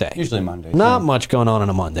short day. Usually Monday. Not much going on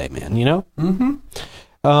a Monday, man, you know? Mm-hmm.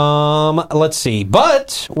 Let's see.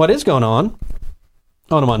 But what is going on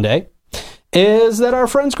a Monday is that our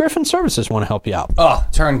friends Griffin Services want to help you out. Oh,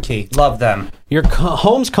 turnkey. Love them. Your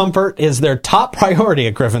home's comfort is their top priority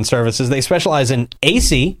at Griffin Services. They specialize in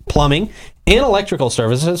AC, plumbing, and electrical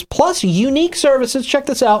services, plus unique services. Check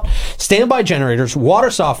this out. Standby generators, water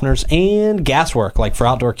softeners, and gas work, like for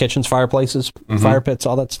outdoor kitchens, fireplaces, fire pits,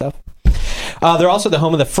 all that stuff. They're also the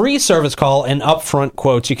home of the free service call and upfront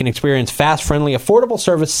quotes. You can experience fast, friendly, affordable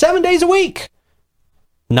service 7 days a week.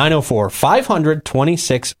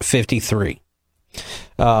 904-500-2653.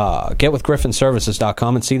 Get with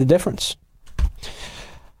griffinservices.com and see the difference.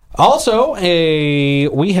 Also,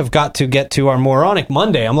 we have got to get to our Moronic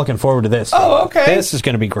Monday. I'm looking forward to this. Oh, okay. This is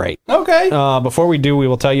going to be great. Okay. Before we do, we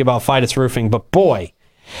will tell you about Fidus Roofing. But boy,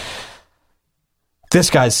 this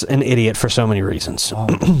guy's an idiot for so many reasons. Oh.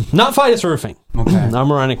 Not Fidus Roofing. Okay. I'm a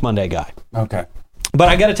Moronic Monday guy. Okay. But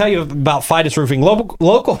I got to tell you about Fidus Roofing. Local.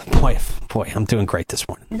 Boy, I'm doing great this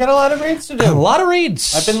morning. You got a lot of reads to do. A lot of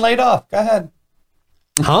reads. I've been laid off. Go ahead.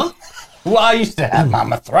 Huh? Well, I used to have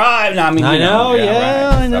Mama Thrive. No, I mean, I know,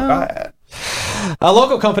 I know. So go ahead. A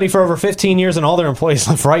local company for over 15 years, and all their employees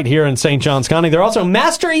live right here in St. Johns County. They're also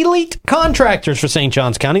master elite contractors for St.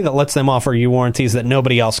 Johns County that lets them offer you warranties that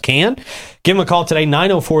nobody else can. Give them a call today,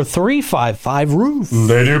 904-355-ROOF.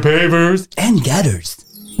 They do pavers and gutters.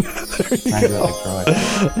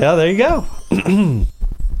 Yeah, there you go.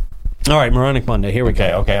 All right, Moronic Monday. Here we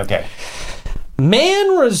go. Okay.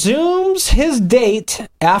 Man resumes his date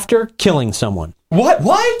after killing someone. What?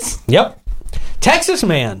 Yep. Texas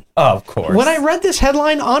man. Oh, of course. When I read this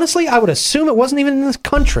headline, honestly, I would assume it wasn't even in this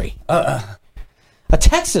country. A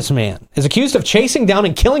Texas man is accused of chasing down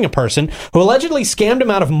and killing a person who allegedly scammed him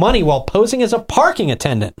out of money while posing as a parking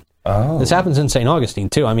attendant. Oh. This happens in St. Augustine,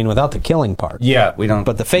 too. I mean, without the killing part. Yeah, we don't.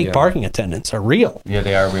 But the fake parking attendants are real. Yeah,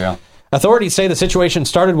 they are real. Authorities say the situation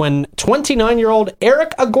started when 29-year-old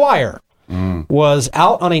Eric Aguirre was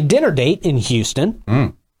out on a dinner date in Houston.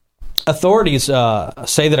 Authorities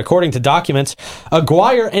say that according to documents,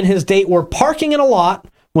 Aguirre and his date were parking in a lot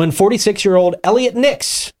when 46-year-old Elliot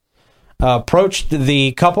Nix approached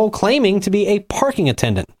the couple claiming to be a parking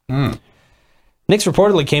attendant. Nix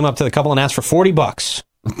reportedly came up to the couple and asked for $40.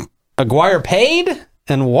 Aguirre paid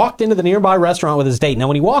and walked into the nearby restaurant with his date. Now,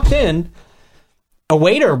 when he walked in, a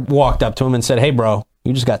waiter walked up to him and said, "Hey, bro,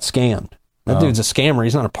 you just got scammed. That dude's a scammer.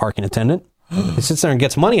 He's not a parking attendant. He sits there and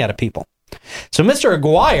gets money out of people." So Mr.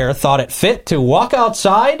 Aguirre thought it fit to walk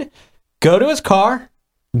outside, go to his car,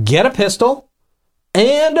 get a pistol,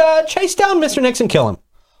 and chase down Mr. Nix and kill him.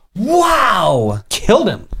 Wow! Killed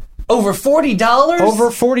him. Over $40? Over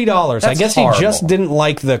 $40. I guess horrible. he just didn't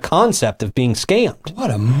like the concept of being scammed. What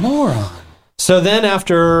a moron. So then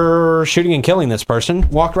after shooting and killing this person,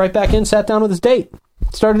 walked right back in, sat down with his date.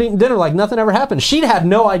 Started eating dinner like nothing ever happened. She'd had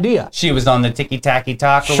no idea. She was on the ticky-tacky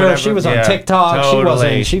talk or Sure, whatever? she was on TikTok.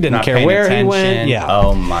 Totally. She didn't Not care paying where he attention. went. Yeah.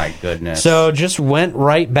 Oh, my goodness. So just went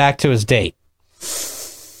right back to his date.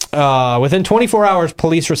 Within 24 hours,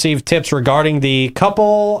 police received tips regarding the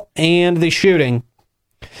couple and the shooting.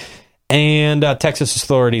 And Texas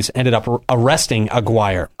authorities ended up arresting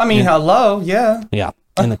Aguirre. I mean, hello, yeah. Yeah,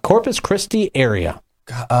 in the Corpus Christi area.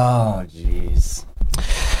 Oh, jeez.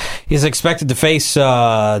 He's expected to face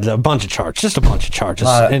a bunch of charges,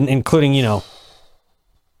 including,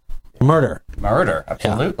 murder. Murder,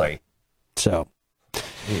 absolutely. Yeah. So,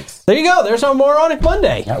 there you go. There's our Moronic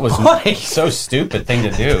Monday. That was so stupid thing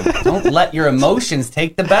to do. Don't let your emotions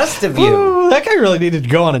take the best of you. Ooh, that guy really needed to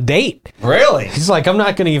go on a date. Really? He's like, I'm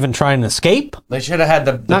not going to even try and escape. They should have had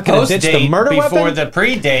the Not gonna ditch the post-date murder before weapon? the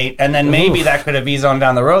pre-date, and then maybe that could have eased on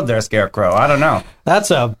down the road there, Scarecrow. I don't know.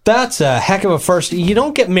 That's a heck of a first. You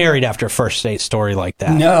don't get married after a first date story like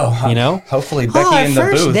that. No. You know? Hopefully Becky in the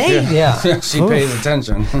first booth. date? Yeah. She pays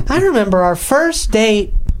attention. I remember our first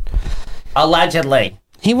date. Allegedly.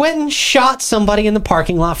 He went and shot somebody in the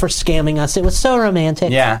parking lot for scamming us. It was so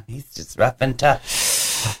romantic. Yeah, he's just rough and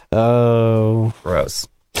tough. Oh. Gross.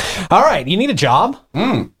 All right, you need a job?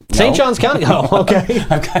 St. Johns County. Oh, okay.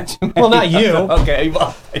 I've got you. Well, not you. Okay,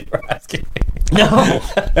 well, you're asking me. No.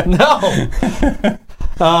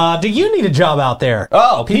 Do you need a job out there?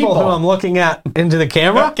 Oh, people who I'm looking at into the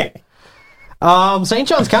camera? Okay. St.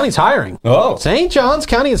 Johns County's hiring. Oh. St. Johns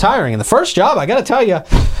County is hiring. And the first job, I got to tell you,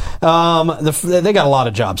 they got a lot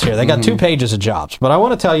of jobs here. They got 2 pages of jobs. But I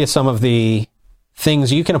want to tell you some of the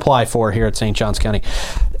things you can apply for here at St. Johns County.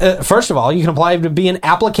 First of all, you can apply to be an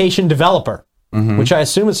application developer, which I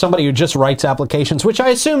assume is somebody who just writes applications, which I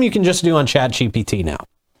assume you can just do on ChatGPT now.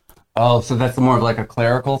 Oh, so that's more of like a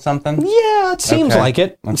clerical something? Yeah, it seems like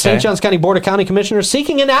it. Okay. St. Johns County Board of County Commissioners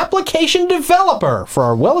seeking an application developer for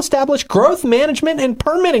our well-established growth management and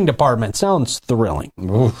permitting department. Sounds thrilling.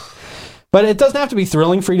 Oof. But it doesn't have to be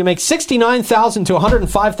thrilling for you to make $69,000 to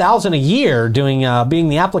 $105,000 a year doing being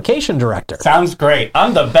the application director. Sounds great.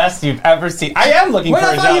 I'm the best you've ever seen. I am looking for a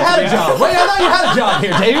job. I thought you had a job. Wait, I thought you had a job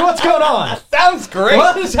here, Davey. What's going on? Sounds great.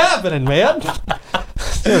 What is happening, man?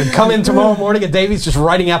 Come in tomorrow morning and Davey's just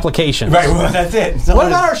writing applications. Right, well, that's it. So What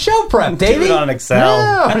about our show prep, Davey? Do it on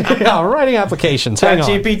Excel. Yeah, writing applications. Hang on.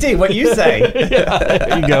 ChatGPT, what you say? Yeah,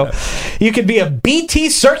 there you go. You could be a BT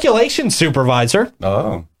circulation supervisor.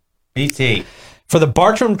 Oh, BT. For the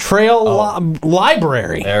Bartram Trail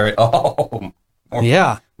Library. There. Oh,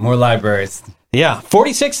 Yeah. more libraries. Yeah.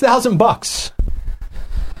 $46,000.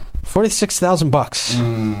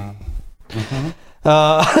 $46,000.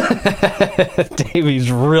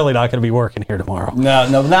 Davey's really not going to be working here tomorrow. No,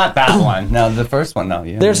 not that one. No, the first one. No,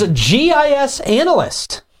 yeah. There's a GIS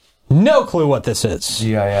analyst. No clue what this is.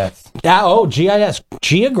 GIS. GIS,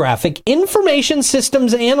 Geographic Information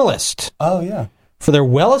Systems Analyst. Oh, yeah. For their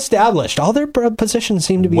well-established, all their positions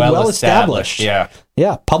seem to be well-established. Yeah.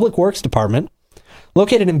 Yeah, Public Works Department.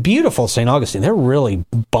 Located in beautiful St. Augustine. They're really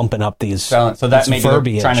bumping up these So that maybe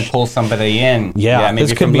verbiage. they're trying to pull somebody in. Yeah, maybe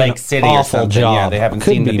this could from be Lake an City or awful something. job. Yeah, they haven't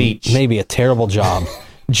Could seen the be beach. Maybe a terrible job.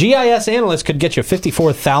 GIS analyst could get you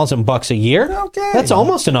 $54,000 a year. Okay. That's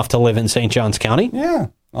almost enough to live in St. Johns County. Yeah,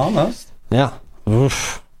 almost. Yeah.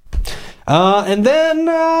 Oof. And then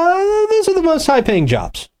those are the most high-paying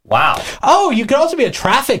jobs. Wow. Oh, you could also be a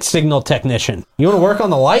traffic signal technician. You want to work on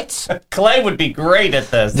the lights? Clay would be great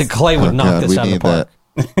at this. The Clay would knock God, this we out of the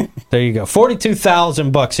need park. There you go.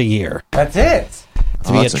 $42,000 a year. That's it.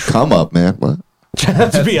 To be That's a come up, man. What?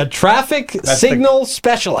 to be a traffic signal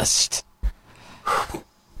specialist.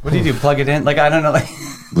 What do you do? Plug it in? Like, I don't know. Like,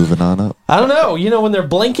 Moving on up. I don't know. You know, when they're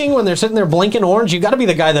blinking, when they're sitting there blinking orange, you got to be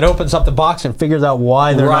the guy that opens up the box and figures out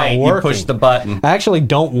why they're right, not working. you push the button. I actually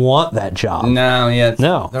don't want that job. No, yeah.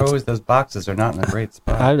 No. They're always, those boxes are not in a great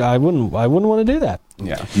spot. I wouldn't want to do that.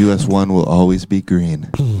 Yeah. US 1 will always be green.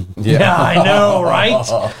 Yeah, I know, right?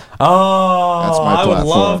 Oh, That's my I would platform.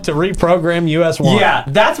 love to reprogram US 1. Yeah,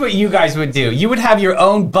 that's what you guys would do. You would have your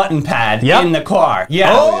own button pad Yep. in the car.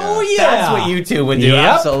 Yeah. Oh, yeah. That's what you two would do.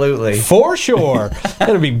 Yep. Absolutely. For sure.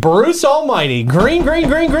 It'll be Bruce Almighty. Green, green,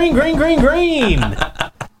 green, green, green, green, green.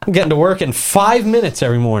 I'm getting to work in 5 minutes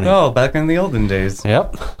every morning. Oh, back in the olden days.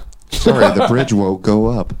 Yep. Sorry, the bridge won't go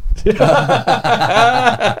up.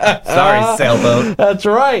 Sorry, sailboat. That's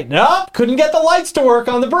right. Nope, couldn't get the lights to work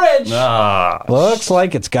on the bridge. Ah. Looks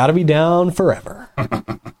like it's got to be down forever. All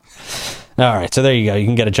right, so there you go. You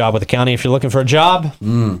can get a job with the county if you're looking for a job.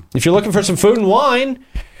 If you're looking for some food and wine,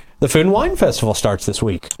 the Food and Wine Festival starts this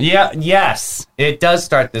week. Yeah, yes. It does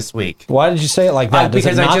start this week. Why did you say it like that? Does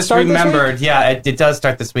Because it I not just start this week? remembered. Yeah, it does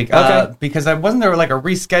start this week. Okay. Because wasn't there like a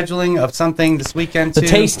rescheduling of something this weekend too? The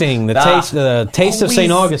tasting, the taste of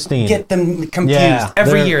St. Augustine. Get them confused Yeah,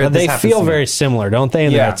 every year. They this happens feel to me. very similar, don't they?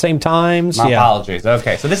 And they're Yeah. at same times. My yeah. apologies.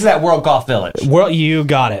 Okay, so this is at World Golf Village. Well, you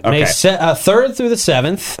got it. May Okay. 3rd through the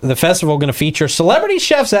 7th, the festival going to feature celebrity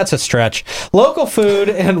chefs, that's a stretch, local food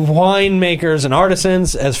and winemakers and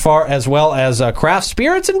artisans, as well as craft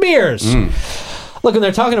spirits and beers. Look, when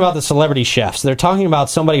they're talking about the celebrity chefs, they're talking about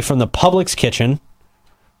somebody from the Publix kitchen.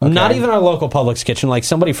 Not even our local Publix kitchen, like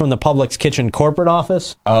somebody from the Publix kitchen corporate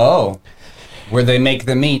office. Oh, where they make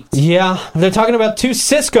the meat. Yeah, they're talking about 2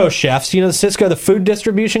 Cisco chefs. You know Cisco, the food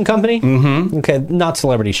distribution company? Mm-hmm. Okay, not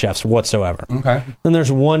celebrity chefs whatsoever. Okay. Then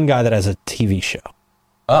there's one guy that has a TV show.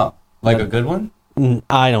 Oh, like a good one?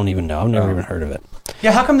 I don't even know. I've never even heard of it.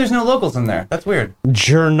 Yeah, how come there's no locals in there? That's weird.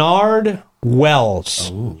 Gernard Wells.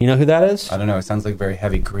 You know who that is? I don't know. It sounds like very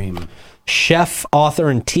heavy cream. Chef, author,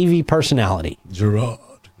 and TV personality. Gerard.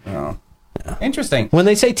 Oh. Interesting. When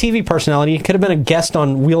they say TV personality, he could have been a guest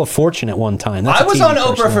on Wheel of Fortune at one time. That's I a was TV on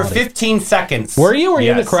Oprah for personality. 15 seconds. Were you? Were you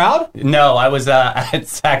in the Yes. crowd? No, I was at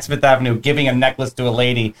Saks Fifth Avenue giving a necklace to a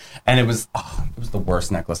lady, and it was the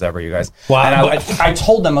worst necklace ever, you guys. Wow. And I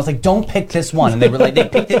told them, I was like, don't pick this one. And they were like, they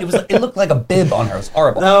picked it. It looked like a bib on her. It was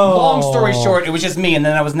horrible. No. Long story short, it was just me. And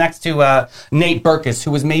then I was next to Nate Burkus, who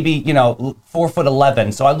was maybe,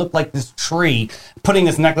 4'11". So I looked like this tree putting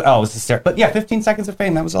this necklace. Oh, it was hysterical. But yeah, 15 seconds of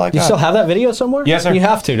fame. That was all I got. You still have that video somewhere? Yes, sir. You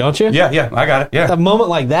have to, don't you? Yeah, I got it. Yeah. A moment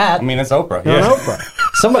like that. I mean, it's Oprah. You're Yeah. on Oprah.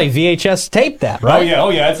 Somebody VHS taped that, right? Oh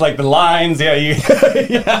yeah, it's like the lines. Yeah,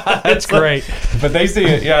 That's great. But they see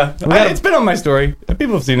it. Yeah, it's been on my story.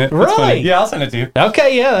 People have seen it. It's Really? funny. Yeah, I'll send it to you.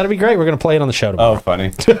 Okay, yeah, that'd be great. We're going to play it on the show tomorrow. Oh,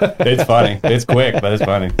 funny. It's funny. It's quick, but it's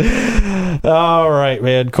funny. All right,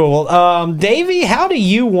 man. Cool. Davey, how do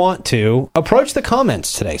you want to approach the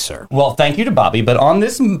comments today, sir? Well, thank you to Bobby, but on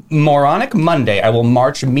this moronic Monday, I will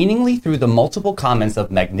march meaningly through the multiple comments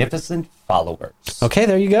of magnificent followers. Okay,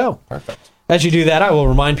 there you go. Perfect. As you do that, I will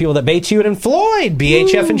remind people that Bates, Hewitt, and Floyd,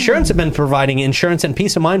 BHF Insurance, have been providing insurance and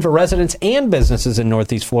peace of mind for residents and businesses in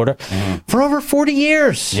Northeast Florida for over 40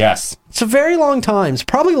 years. Yes. It's a very long time. It's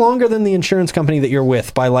probably longer than the insurance company that you're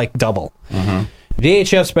with by like double.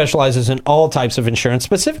 VHF specializes in all types of insurance,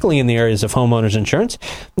 specifically in the areas of homeowners insurance.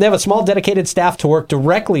 They have a small dedicated staff to work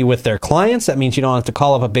directly with their clients. That means you don't have to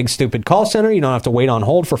call up a big stupid call center. You don't have to wait on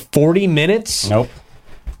hold for 40 minutes Nope.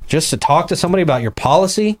 just to talk to somebody about your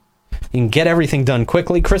policy. You can get everything done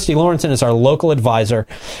quickly. Christy Lawrenson is our local advisor.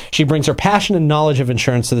 She brings her passion and knowledge of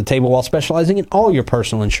insurance to the table while specializing in all your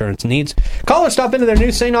personal insurance needs. Call or stop into their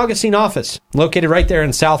new St. Augustine office, located right there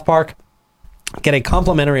in South Park. Get a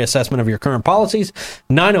complimentary assessment of your current policies,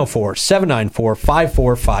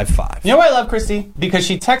 904-794-5455. You know why I love Christy? Because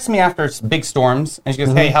she texts me after big storms, and she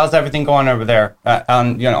goes, "Hey, how's everything going over there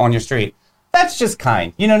on your street?" That's just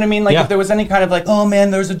kind. You know what I mean? Like if there was any kind of like, oh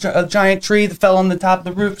man, there's a giant tree that fell on the top of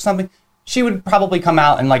the roof or something, she would probably come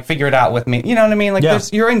out and like figure it out with me. You know what I mean? Like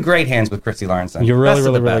you're in great hands with Christy Lawrenson. You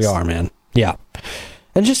really are, man. Yeah.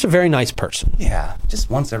 And just a very nice person. Yeah. Just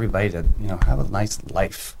wants everybody to, have a nice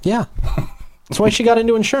life. Yeah. That's why she got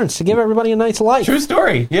into insurance, to give everybody a nice life. True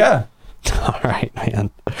story. Yeah. All right,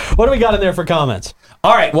 man. What do we got in there for comments?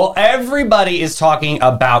 All right. Well, everybody is talking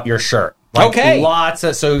about your shirt. Okay.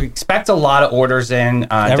 So expect a lot of orders in.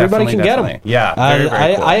 Everybody can get them. Yeah. Very,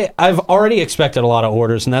 very cool. I've already expected a lot of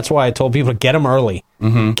orders, and that's why I told people to get them early.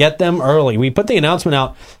 Mm-hmm. Get them early. We put the announcement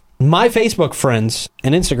out. My Facebook friends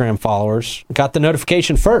and Instagram followers got the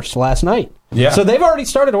notification first last night. Yeah. So they've already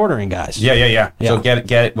started ordering, guys. Yeah. So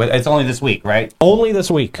get it. It's only this week, right? Only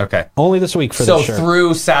this week. Okay. Only this week for this shirt. So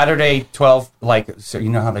through Saturday 12, so you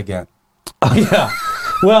know how they get. Oh, yeah.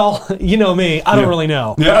 Well, you know me. I don't really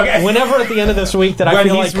know. Yeah, okay. Whenever at the end of this week that I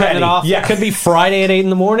feel like cutting it off, it could be Friday at 8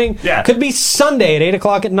 in the morning. Yeah. Could be Sunday at 8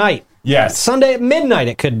 o'clock at night. Yes. Sunday at midnight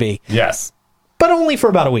it could be. Yes. But only for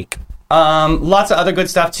about a week. Lots of other good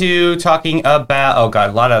stuff too. Talking about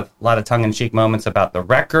a lot of tongue-in-cheek moments about the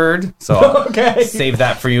record. So I'll save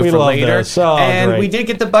that for you for later. And we did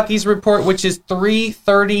get the Bucky's report, which is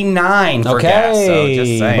 339 for gas. So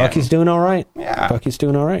just saying. Bucky's doing all right. Yeah, Bucky's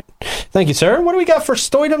doing all right. Thank you, sir. What do we got for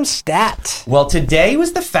Stoidum Stat? Well, today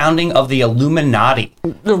was the founding of the Illuminati.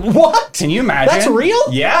 What? Can you imagine? That's real?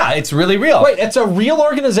 Yeah, it's really real. Wait, it's a real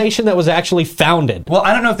organization that was actually founded. Well,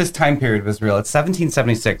 I don't know if this time period was real. It's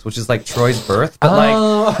 1776, which is like Troy's birth,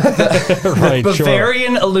 but the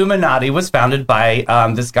Bavarian Illuminati was founded by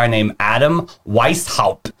this guy named Adam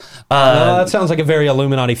Weishaupt. That sounds like a very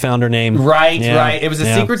Illuminati founder name. Right. It was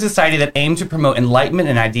a secret society that aimed to promote enlightenment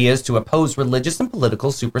and ideas to oppose religious and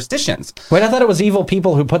political superstitions. Wait, I thought it was evil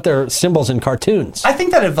people who put their symbols in cartoons. I think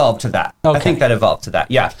that evolved to that.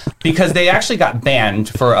 Yeah, because they actually got banned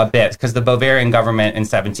for a bit because the Bavarian government in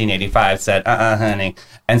 1785 said, honey.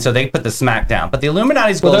 And so they put the smack down. But the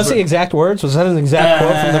Illuminati's goals were those the exact words? Was that an exact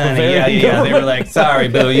quote from the Bavarian government? Yeah. They were like, sorry,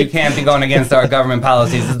 boo, you can't be going against our government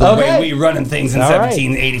policies. This is the way we running things in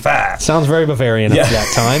 1785. Sounds very Bavarian at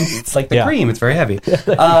that time. It's like the cream. It's very heavy.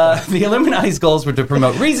 The Illuminati's goals were to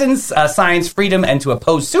promote reasons, science, freedom, and to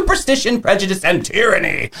oppose superstition, prejudice, and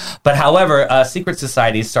tyranny. But however, secret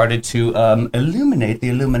societies started to illuminate the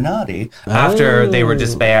Illuminati after they were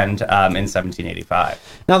disbanded in 1785.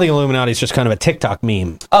 Now the Illuminati is just kind of a TikTok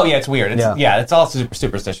meme. Oh, yeah, it's weird. It's all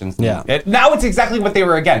superstitions. Yeah. Now it's exactly what they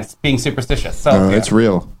were against, being superstitious. So it's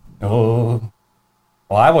real. Oh.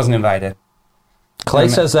 Well, I wasn't invited. Clay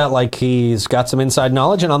says that like he's got some inside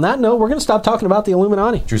knowledge, and on that note, we're going to stop talking about the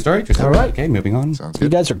Illuminati. True story. All right. Okay, moving on. Sounds good. You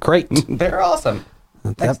guys are great. They're awesome.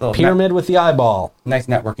 That pyramid with the eyeball. Nice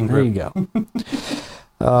networking group. There you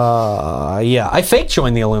go. Yeah, I fake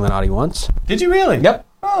joined the Illuminati once. Did you really? Yep.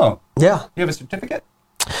 Oh. Yeah. You have a certificate?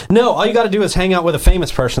 No, all you got to do is hang out with a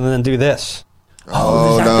famous person and then do this.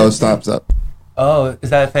 Oh, no, stop. Oh,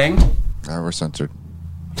 is that a thing? Now we're censored.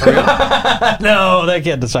 No, they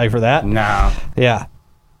can't decipher that. No. Yeah.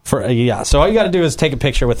 So all you got to do is take a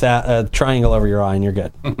picture with that triangle over your eye and you're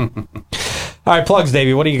good. All right, plugs,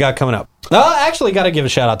 Davey. What do you got coming up? Actually, got to give a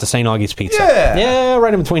shout out to St. Augie's Pizza. Yeah,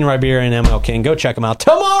 right in between Riberia and ML King. Go check them out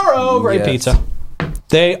tomorrow. Great pizza.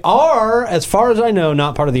 They are, as far as I know,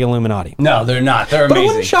 not part of the Illuminati. No, they're not. They're amazing. But it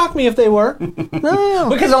wouldn't shock me if they were. No.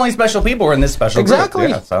 Because only special people were in this special group.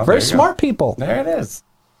 Exactly. Very smart people. There it is.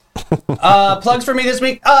 Plugs for me this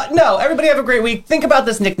week? No, everybody have a great week. Think about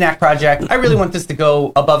this Knick-Knack project. I really want this to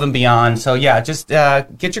go above and beyond. So yeah, just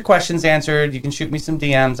get your questions answered. You can shoot me some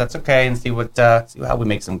DMs. That's okay, and see how we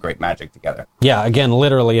make some great magic together. Yeah, again,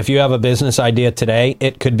 literally, if you have a business idea today,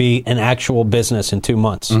 it could be an actual business in 2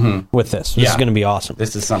 months with this. This is going to be awesome.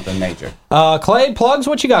 This is something major. Clay, plugs,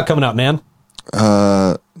 what you got coming up, man?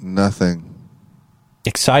 Nothing.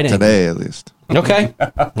 Exciting. Today, at least. Okay.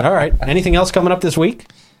 All right. Anything else coming up this week?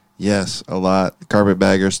 Yes, a lot.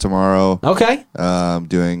 Carpetbaggers tomorrow. Okay.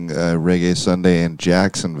 Doing Reggae Sunday in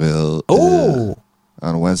Jacksonville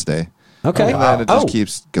on Wednesday. Okay. And then it just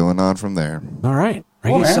keeps going on from there. All right.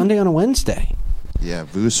 Reggae Sunday on a Wednesday. Yeah,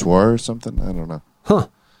 Voussoir or something. I don't know. Huh.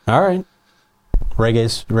 All right.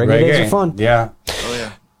 Reggae days are fun. Yeah. Oh,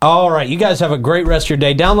 yeah. All right. You guys have a great rest of your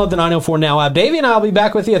day. Download the 904 Now app. Davey and I will be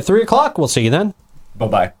back with you at 3 o'clock. We'll see you then.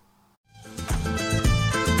 Bye-bye.